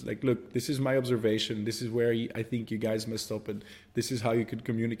just from like, look, this is my observation. This is where I think you guys messed up, and this is how you could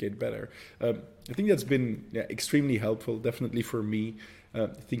communicate better. I think that's been extremely helpful, definitely for me. I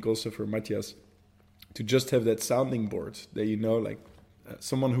think also for Matthias, to just have that sounding board that,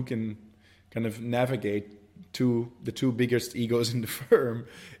 someone who can kind of navigate the two biggest egos in the firm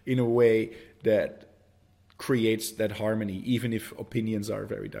in a way that creates that harmony, even if opinions are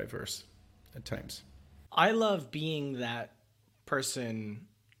very diverse at times. I love being that person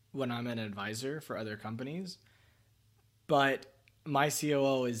when I'm an advisor for other companies, but my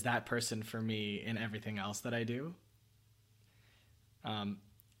COO is that person for me in everything else that I do.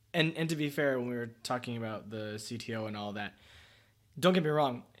 And to be fair, when we were talking about the CTO and all that, don't get me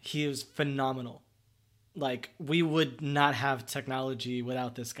wrong, he is phenomenal. Like, we would not have technology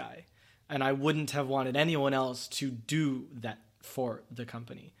without this guy, and I wouldn't have wanted anyone else to do that for the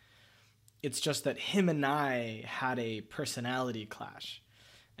company. It's just that him and I had a personality clash.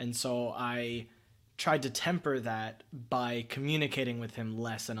 And so I tried to temper that by communicating with him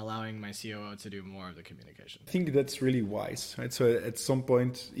less and allowing my COO to do more of the communication. I think that's really wise, right? So at some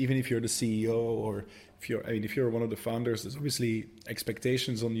point, even if you're the CEO or if you're one of the founders, there's obviously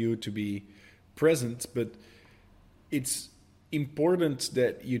expectations on you to be present, but it's important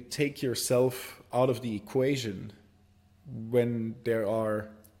that you take yourself out of the equation when there are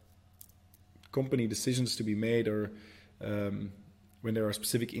company decisions to be made, or when there are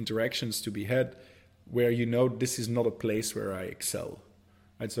specific interactions to be had, where this is not a place where I excel.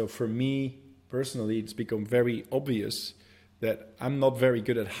 Right? So for me personally, it's become very obvious that I'm not very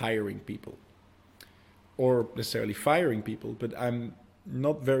good at hiring people or necessarily firing people, but I'm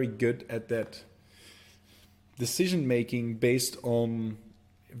not very good at that decision making based on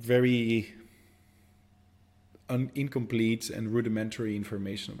very incomplete and rudimentary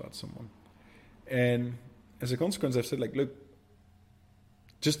information about someone. And as a consequence, I've said, like, look,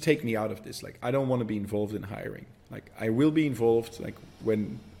 just take me out of this. Like, I don't want to be involved in hiring. Like, I will be involved, like,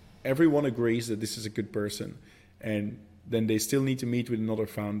 when everyone agrees that this is a good person, and then they still need to meet with another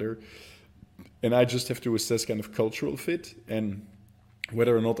founder, and I just have to assess kind of cultural fit and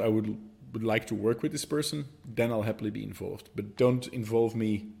whether or not I would like to work with this person. Then I'll happily be involved. But don't involve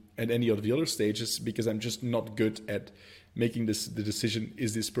me at any of the other stages, because I'm just not good at making the decision,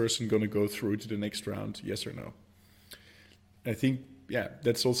 is this person going to go through to the next round, yes or no? I think, yeah,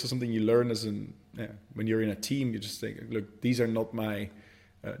 that's also something you learn when you're in a team. You just think, look, these are not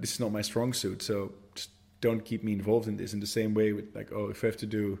this is not my strong suit, so just don't keep me involved in this. In the same way with, like, if I have to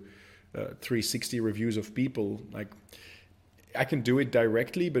do 360 reviews of people, like, I can do it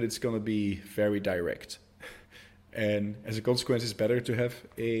directly, but it's going to be very direct. And as a consequence, it's better to have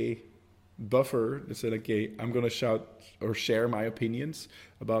a buffer that said, okay, I'm going to shout or share my opinions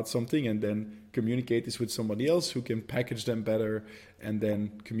about something, and then communicate this with somebody else who can package them better and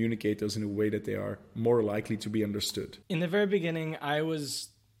then communicate those in a way that they are more likely to be understood. In the very beginning, I was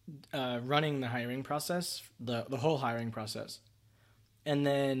running the hiring process, the whole hiring process. And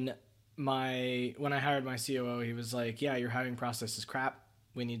then when I hired my COO, he was like, yeah, your hiring process is crap.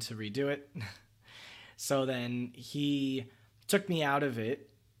 We need to redo it. So then he took me out of it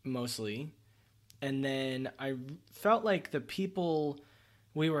mostly. And then I felt like the people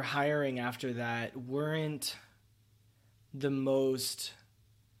we were hiring after that weren't the most,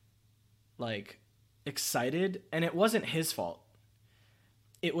 like, excited. And it wasn't his fault.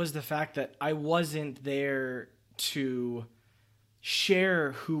 It was the fact that I wasn't there to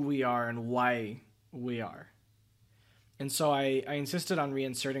share who we are and why we are. And so I insisted on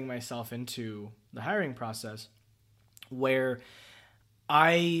reinserting myself into the hiring process, where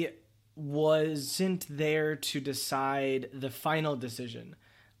I wasn't there to decide the final decision.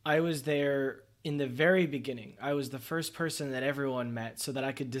 I was there in the very beginning. I was the first person that everyone met so that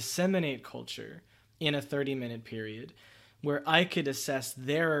I could disseminate culture in a 30-minute period where I could assess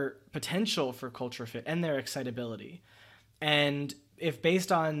their potential for culture fit and their excitability. And if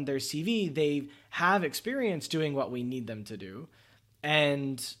based on their CV, they have experience doing what we need them to do,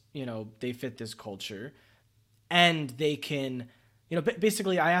 and, they fit this culture, and they can,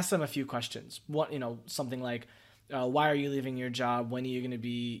 basically I asked them a few questions. What, something like, why are you leaving your job? When are you going to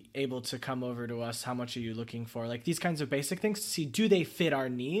be able to come over to us? How much are you looking for? Like, these kinds of basic things to see, do they fit our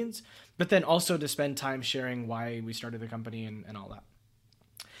needs? But then also to spend time sharing why we started the company and all that.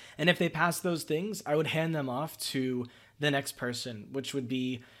 And if they pass those things, I would hand them off to the next person, which would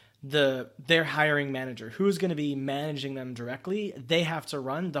be their hiring manager, who's going to be managing them directly. They have to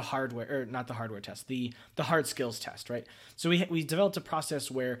run the hardware, or not the hardware test, the hard skills test, right? So we developed a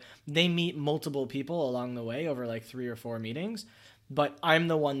process where they meet multiple people along the way over like 3 or 4 meetings, but I'm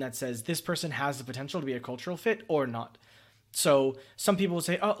the one that says this person has the potential to be a cultural fit or not. So some people will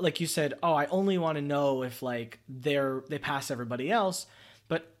say, oh, like you said, oh, I only want to know if like they pass everybody else.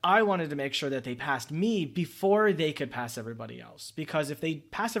 But I wanted to make sure that they passed me before they could pass everybody else. Because if they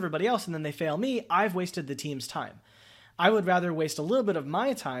pass everybody else and then they fail me, I've wasted the team's time. I would rather waste a little bit of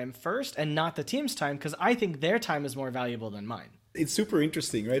my time first and not the team's time, because I think their time is more valuable than mine. It's super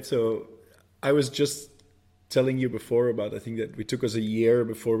interesting, right? So I was just telling you before about, I think that we took us a year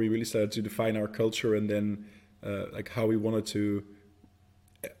before we really started to define our culture, and then like what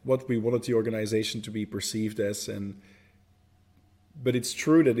we wanted the organization to be perceived as. But it's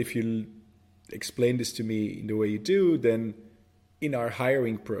true that if you explain this to me in the way you do, then in our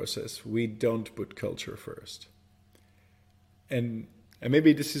hiring process, we don't put culture first. And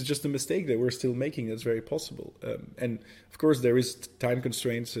maybe this is just a mistake that we're still making. That's very possible. And of course, there is time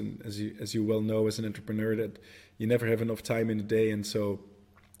constraints. And as you well know, as an entrepreneur, that you never have enough time in a day. And so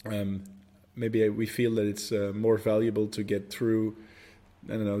maybe we feel that it's more valuable to get through,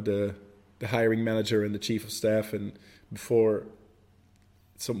 I don't know, the hiring manager and the chief of staff, and before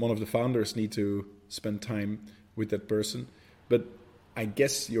one of the founders need to spend time with that person. But I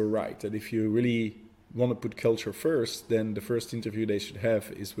guess you're right, that if you really want to put culture first, then the first interview they should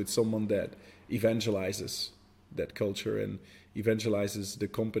have is with someone that evangelizes that culture and evangelizes the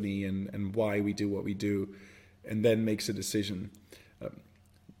company and why we do what we do, and then makes a decision.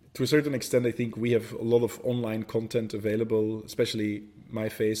 To a certain extent, I think we have a lot of online content available, especially my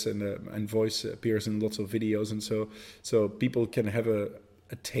face and voice appears in lots of videos, and so people can have a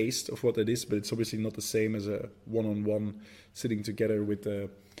taste of what that is, but it's obviously not the same as a one-on-one sitting together with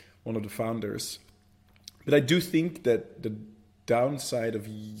one of the founders. But I do think that the downside of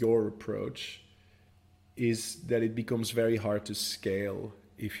your approach is that it becomes very hard to scale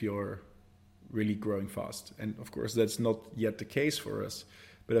if you're really growing fast. And of course, that's not yet the case for us.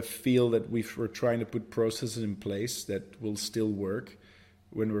 But I feel that we're trying to put processes in place that will still work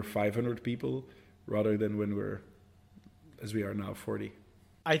when we're 500 people rather than when we're, as we are now, 40.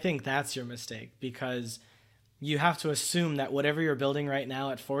 I think that's your mistake, because you have to assume that whatever you're building right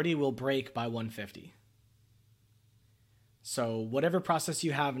now at 40 will break by 150. So whatever process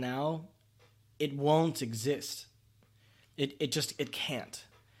you have now, it won't exist. It can't.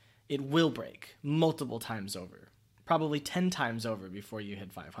 It will break multiple times over, probably 10 times over before you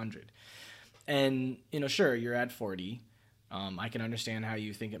hit 500. And, sure, you're at 40. I can understand how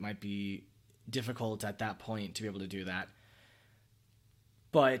you think it might be difficult at that point to be able to do that.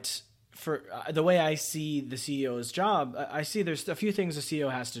 But for the way I see the CEO's job, I see there's a few things the CEO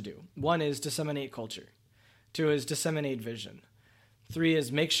has to do. One is disseminate culture. 2 is disseminate vision. 3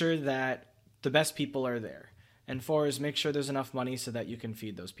 is make sure that the best people are there. And 4 is make sure there's enough money so that you can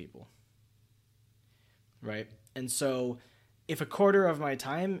feed those people. Right? And so if a quarter of my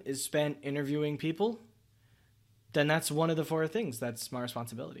time is spent interviewing people, then that's one of the 4 things. That's my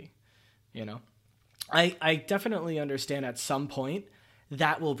responsibility. I definitely understand at some point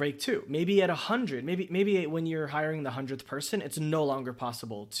that will break too. Maybe at 100, maybe when you're hiring the 100th person, it's no longer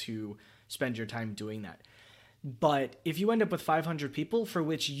possible to spend your time doing that. But if you end up with 500 people for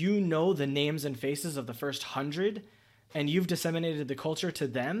which you know the names and faces of the first 100 and you've disseminated the culture to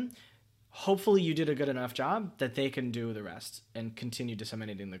them, hopefully you did a good enough job that they can do the rest and continue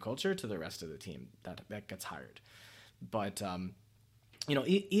disseminating the culture to the rest of the team that gets hired. But,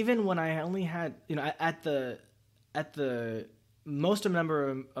 even when I only had, at the most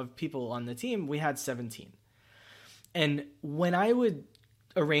number of people on the team, we had 17. And when I would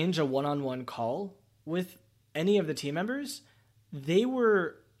arrange a one-on-one call with any of the team members, they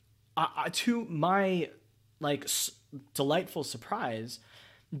were, to my delightful surprise,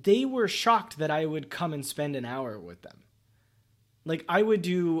 they were shocked that I would come and spend an hour with them. I would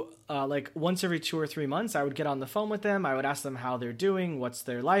do once every 2 or 3 months, I would get on the phone with them. I would ask them how they're doing, what's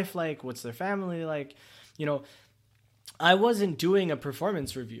their life like, what's their family like. I wasn't doing a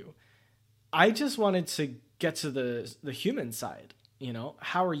performance review. I just wanted to get to the human side.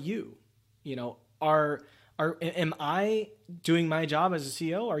 How are you? Am I doing my job as a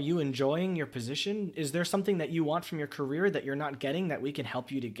CEO? Are you enjoying your position? Is there something that you want from your career that you're not getting that we can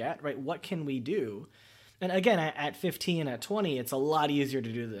help you to get, right? What can we do? And again, at 15, at 20, it's a lot easier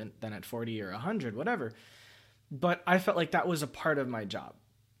to do than at 40 or 100, whatever. But I felt like that was a part of my job.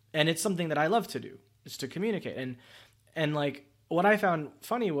 And it's something that I love to do, is to communicate. And what I found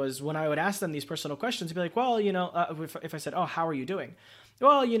funny was when I would ask them these personal questions, they'd be like, well, if I said, oh, how are you doing?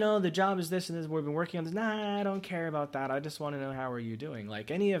 Well, the job is this and this, we've been working on this. Nah, I don't care about that. I just want to know, how are you doing?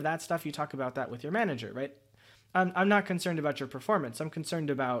 Any of that stuff, you talk about that with your manager, right? I'm not concerned about your performance. I'm concerned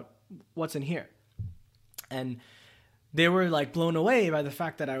about what's in here. And they were blown away by the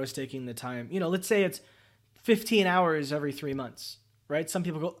fact that I was taking the time. Let's say it's 15 hours every 3 months, right? Some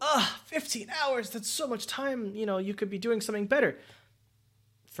people go, 15 hours, that's so much time. You could be doing something better.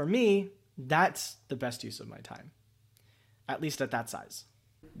 For me, that's the best use of my time, at least at that size.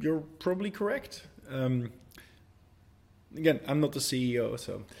 You're probably correct. Again, I'm not the CEO,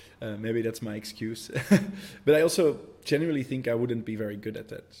 so maybe that's my excuse. But I also genuinely think I wouldn't be very good at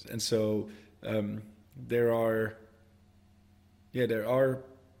that. And so there are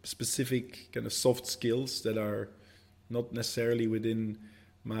specific kind of soft skills that are not necessarily within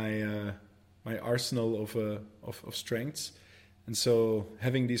my my arsenal of strengths. And so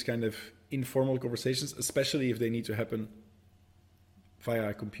having these kind of informal conversations, especially if they need to happen via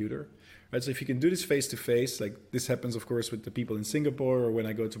a computer, right? So if you can do this face to face, this happens, of course, with the people in Singapore, or when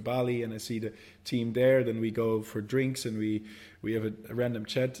I go to Bali and I see the team there, then we go for drinks and we have a random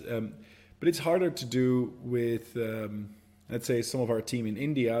chat. But it's harder to do with, let's say, some of our team in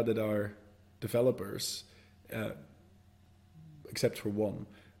India that are developers, except for one.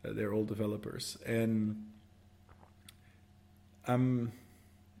 They're all developers. And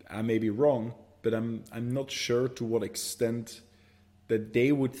I may be wrong, but I'm not sure to what extent that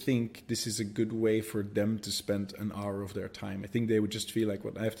they would think this is a good way for them to spend an hour of their time. I think they would just feel like,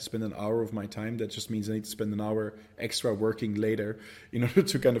 I have to spend an hour of my time. That just means I need to spend an hour extra working later in order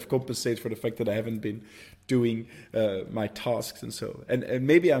to kind of compensate for the fact that I haven't been doing my tasks and so. And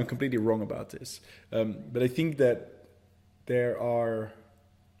maybe I'm completely wrong about this. But I think that there are...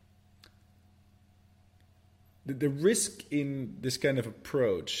 The risk in this kind of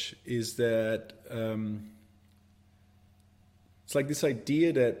approach is that... it's like this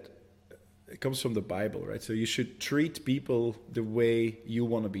idea that it comes from the Bible, right? So you should treat people the way you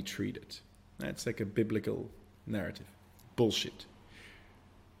want to be treated. That's like a biblical narrative. Bullshit.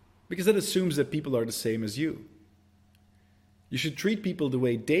 because that assumes that people are the same as you. You should treat people the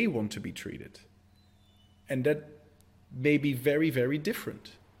way they want to be treated. And that may be very, very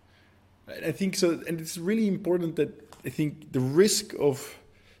different. I think so, and it's really important that I think the risk of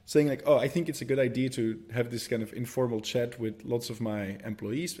saying like, oh, I think it's a good idea to have this kind of informal chat with lots of my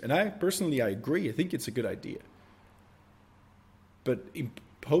employees, and I agree, I think it's a good idea. But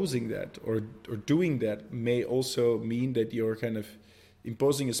imposing that or doing that may also mean that you're kind of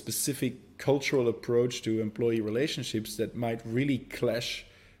imposing a specific cultural approach to employee relationships that might really clash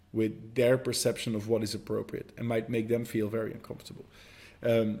with their perception of what is appropriate and might make them feel very uncomfortable.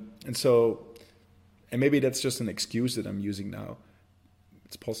 And maybe that's just an excuse that I'm using now.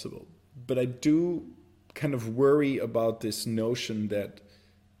 It's possible. But I do kind of worry about this notion that,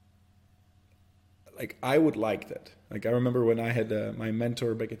 like, I would like that. Like, I remember when I had my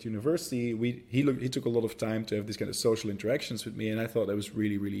mentor back at university, he took a lot of time to have these kind of social interactions with me, and I thought that was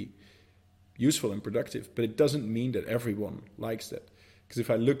really, really useful and productive. But it doesn't mean that everyone likes that. Because if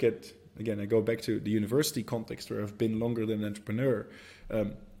I look at, again, I go back to the university context where I've been longer than an entrepreneur.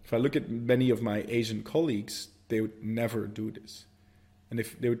 If I look at many of my Asian colleagues, they would never do this. And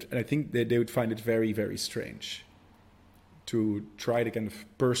I think that they would find it very, very strange to try to kind of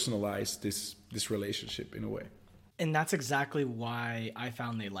personalize this relationship in a way. And that's exactly why I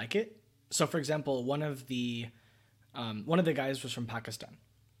found they like it. So, for example, one of the guys was from Pakistan.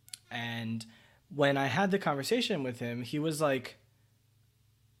 And when I had the conversation with him, he was like,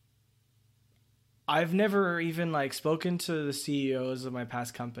 I've never even like spoken to the CEOs of my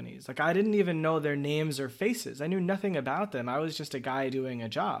past companies. Like, I didn't even know their names or faces. I knew nothing about them. I was just a guy doing a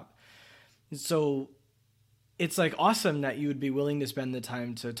job. So it's like awesome that you would be willing to spend the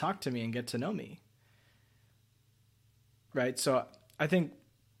time to talk to me and get to know me. Right. So I think,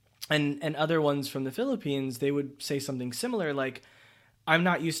 and other ones from the Philippines, they would say something similar. Like, I'm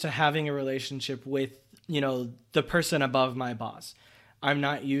not used to having a relationship with, the person above my boss. I'm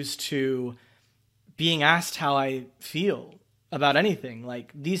not used to being asked how I feel about anything.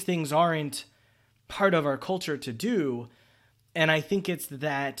 Like, these things aren't part of our culture to do. And I think it's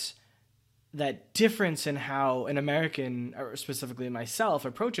that difference in how an American, or specifically myself,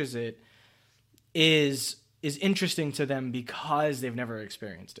 approaches it is interesting to them because they've never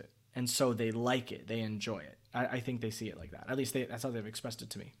experienced it. And so they like it. They enjoy it. I think they see it like that. At least that's how they've expressed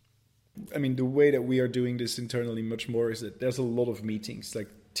it to me. I mean, the way that we are doing this internally much more is that there's a lot of meetings, like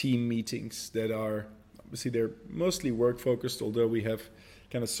team meetings that are, obviously they're mostly work focused, although we have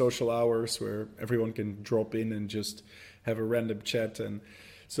kind of social hours where everyone can drop in and just have a random chat. And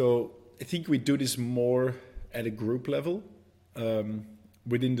so I think we do this more at a group level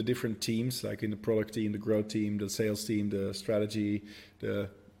within the different teams, like in the product team, the growth team, the sales team, the strategy, the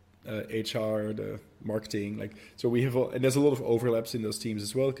HR, the marketing. Like, so we have, and there's a lot of overlaps in those teams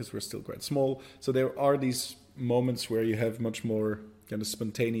as well because we're still quite small. So there are these moments where you have much more kind of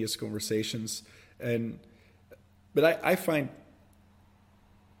spontaneous conversations. But I find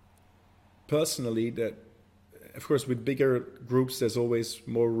personally that, of course, with bigger groups, there's always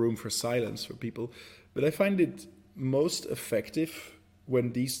more room for silence for people. But I find it most effective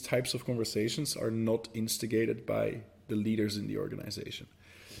when these types of conversations are not instigated by the leaders in the organization.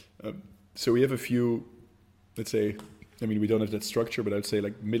 So we have a few, let's say, I mean, we don't have that structure, but I'd say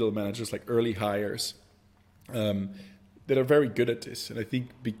like middle managers, like early hires, that are very good at this. And I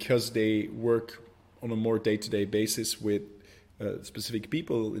think because they work on a more day-to-day basis with specific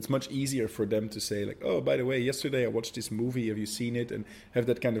people, it's much easier for them to say like, oh, by the way, yesterday I watched this movie, have you seen it? And have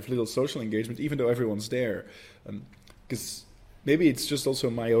that kind of little social engagement, even though everyone's there. Because maybe it's just also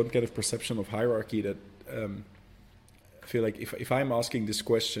my own kind of perception of hierarchy that I feel like if I'm asking this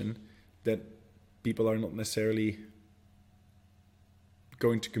question, that people are not necessarily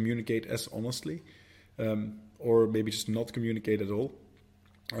going to communicate as honestly, or maybe just not communicate at all,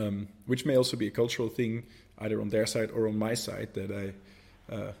 which may also be a cultural thing, either on their side or on my side, that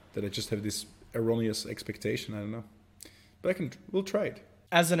I just have this erroneous expectation. I don't know, but we'll try it.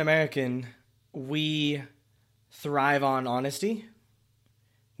 As an American, we thrive on honesty.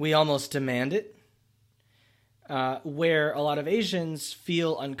 We almost demand it. Where a lot of Asians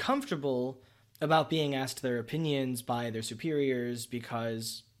feel uncomfortable about being asked their opinions by their superiors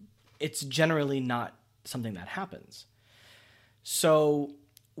because it's generally not something that happens. So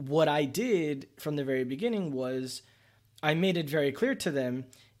what I did from the very beginning was I made it very clear to them,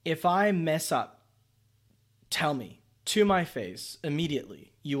 if I mess up, tell me to my face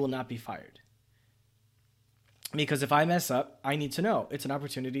immediately, you will not be fired. Because if I mess up, I need to know. It's an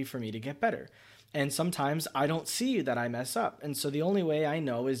opportunity for me to get better. And sometimes I don't see that I mess up. And so the only way I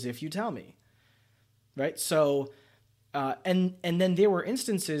know is if you tell me, right? So And then there were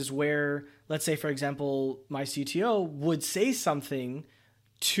instances where, let's say, for example, my CTO would say something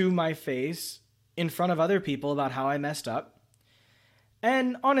to my face in front of other people about how I messed up.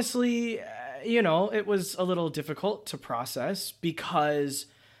 And honestly, it was a little difficult to process because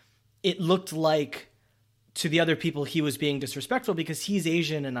it looked like to the other people he was being disrespectful because he's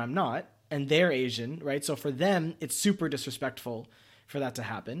Asian and I'm not, and they're Asian, right? So for them, it's super disrespectful for that to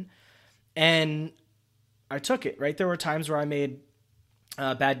happen. And I took it, right? There were times where I made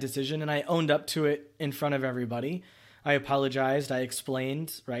a bad decision and I owned up to it in front of everybody. I apologized. I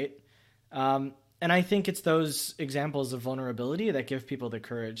explained, right? And I think it's those examples of vulnerability that give people the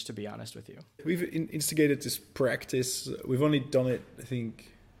courage to be honest with you. We've instigated this practice. We've only done it, I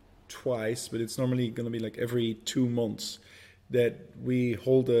think, twice, but it's normally going to be like every 2 months that we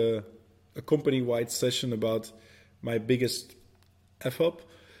hold a company-wide session about my biggest F-up.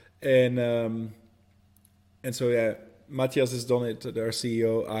 And so, yeah, Matthias has done it, our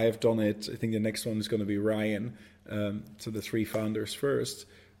CEO. I have done it. I think the next one is going to be Ryan. So the 3 founders first,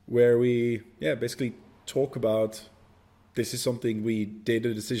 where we, basically talk about this is something we did,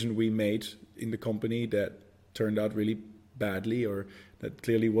 a decision we made in the company that turned out really badly or that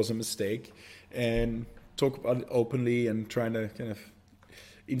clearly was a mistake, and talk about it openly and trying to kind of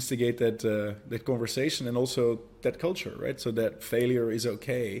instigate that conversation and also that culture, right? So that failure is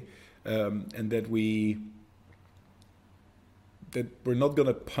okay, and that we're not going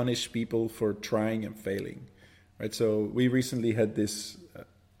to punish people for trying and failing, right? So we recently had this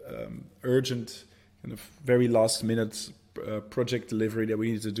urgent, kind of very last minute project delivery that we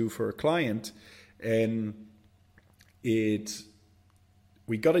needed to do for a client, and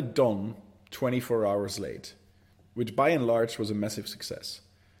we got it done 24 hours late, which by and large was a massive success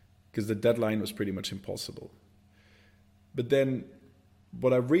because the deadline was pretty much impossible. But then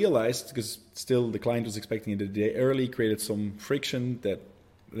what I realized, because still the client was expecting it a day early, created some friction that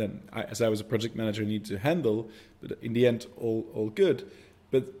then as I was a project manager, needed to handle, but in the end, all good.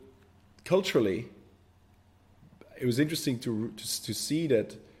 But culturally, it was interesting to see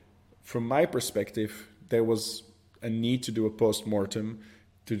that from my perspective, there was a need to do a post-mortem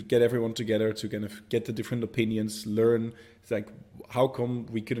to get everyone together, to kind of get the different opinions, learn, it's like, how come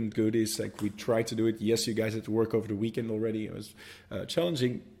we couldn't do this? Like, we tried to do it. Yes, you guys had to work over the weekend already. It was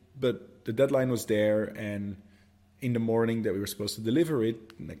challenging, but the deadline was there, and in the morning that we were supposed to deliver it,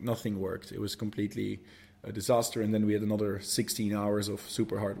 like, nothing worked. It was completely a disaster, and then we had another 16 hours of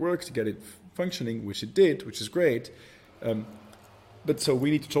super hard work to get it functioning, which it did, which is great. But so we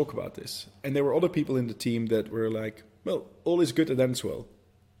need to talk about this. And there were other people in the team that were like, well, all is good that ends well.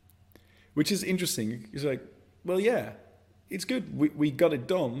 Which is interesting. It's like, well, yeah, it's good. We got it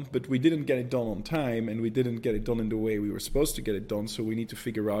done, but we didn't get it done on time, and we didn't get it done in the way we were supposed to get it done. So we need to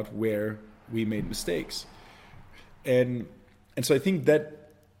figure out where we made mistakes. And so I think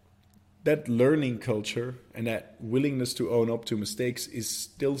that learning culture and that willingness to own up to mistakes is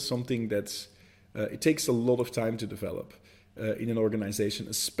still something that's, it takes a lot of time to develop in an organization,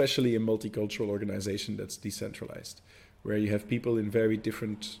 especially a multicultural organization that's decentralized, where you have people in very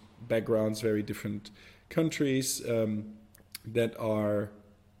different backgrounds, very different countries that are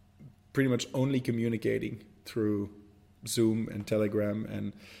pretty much only communicating through Zoom and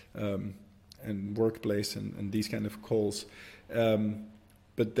Telegram and Workplace and these kind of calls,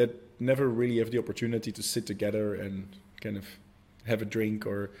 but that never really have the opportunity to sit together and kind of have a drink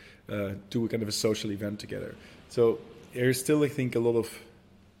or do a kind of a social event together. So there's still, I think, a lot of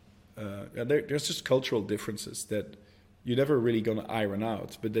there's just cultural differences that you're never really going to iron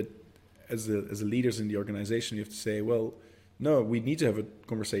out, but that as the leaders in the organization, you have to say, well, no, we need to have a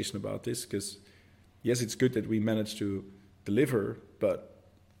conversation about this, because yes, it's good that we managed to deliver, but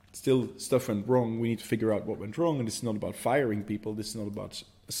still stuff went wrong. We need to figure out what went wrong, and this is not about firing people. This is not about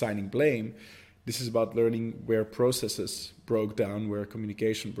assigning blame. This is about learning where processes broke down, where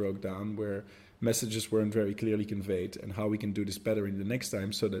communication broke down, where messages weren't very clearly conveyed, and how we can do this better in the next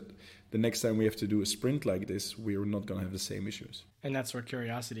time, so that the next time we have to do a sprint like this, we're not going to have the same issues. And that's where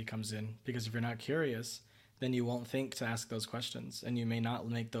curiosity comes in, because if you're not curious, then you won't think to ask those questions, and you may not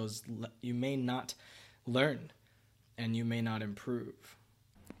learn, and you may not improve.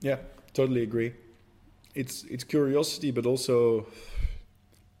 Yeah, totally agree. It's curiosity, but also,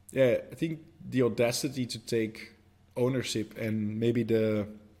 I think the audacity to take ownership, and maybe the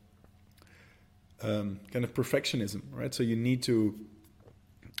kind of perfectionism, right? So you need to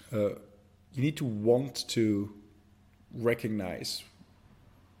want to recognize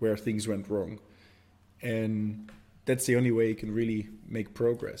where things went wrong, and that's the only way you can really make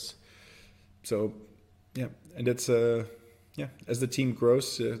progress. So, and that's as the team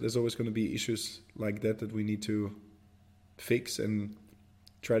grows, there's always going to be issues like that we need to fix and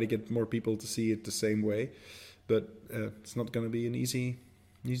try to get more people to see it the same way. But it's not going to be an easy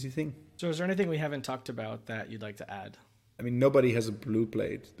thing. So is there anything we haven't talked about that you'd like to add? I mean, nobody has a blue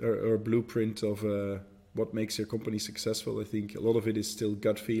plate or a blueprint of what makes your company successful. I think a lot of it is still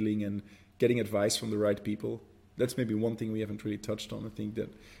gut feeling and getting advice from the right people. That's maybe one thing we haven't really touched on. I think that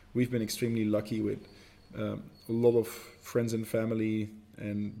we've been extremely lucky with a lot of friends and family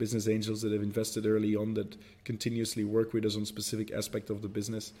and business angels that have invested early on that continuously work with us on specific aspect of the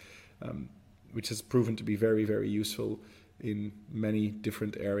business, which has proven to be very, very useful in many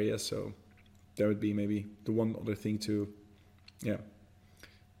different areas. So that would be maybe the one other thing to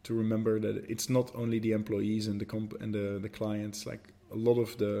remember, that it's not only the employees and the clients. Like a lot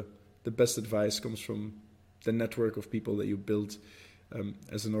of the best advice comes from the network of people that you build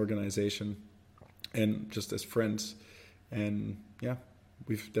as an organization and just as friends. And yeah,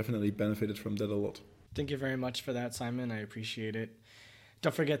 we've definitely benefited from that a lot. Thank you very much for that, Simon. I appreciate it.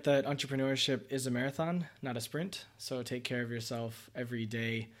 Don't forget that entrepreneurship is a marathon, not a sprint. So take care of yourself every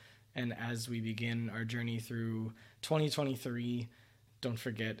day. And as we begin our journey through 2023, don't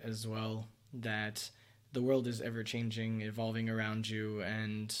forget as well that the world is ever changing, evolving around you.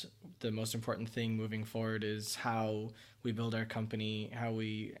 And the most important thing moving forward is how we build our company, how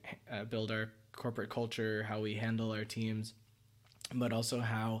we build our corporate culture, how we handle our teams, but also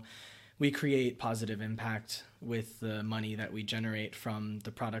how we create positive impact with the money that we generate from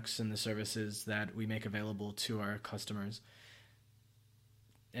the products and the services that we make available to our customers.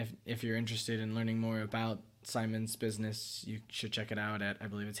 If you're interested in learning more about Simon's business, you should check it out at, I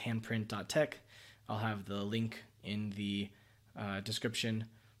believe it's handprint.tech. I'll have the link in the description.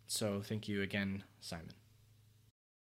 So thank you again, Simon.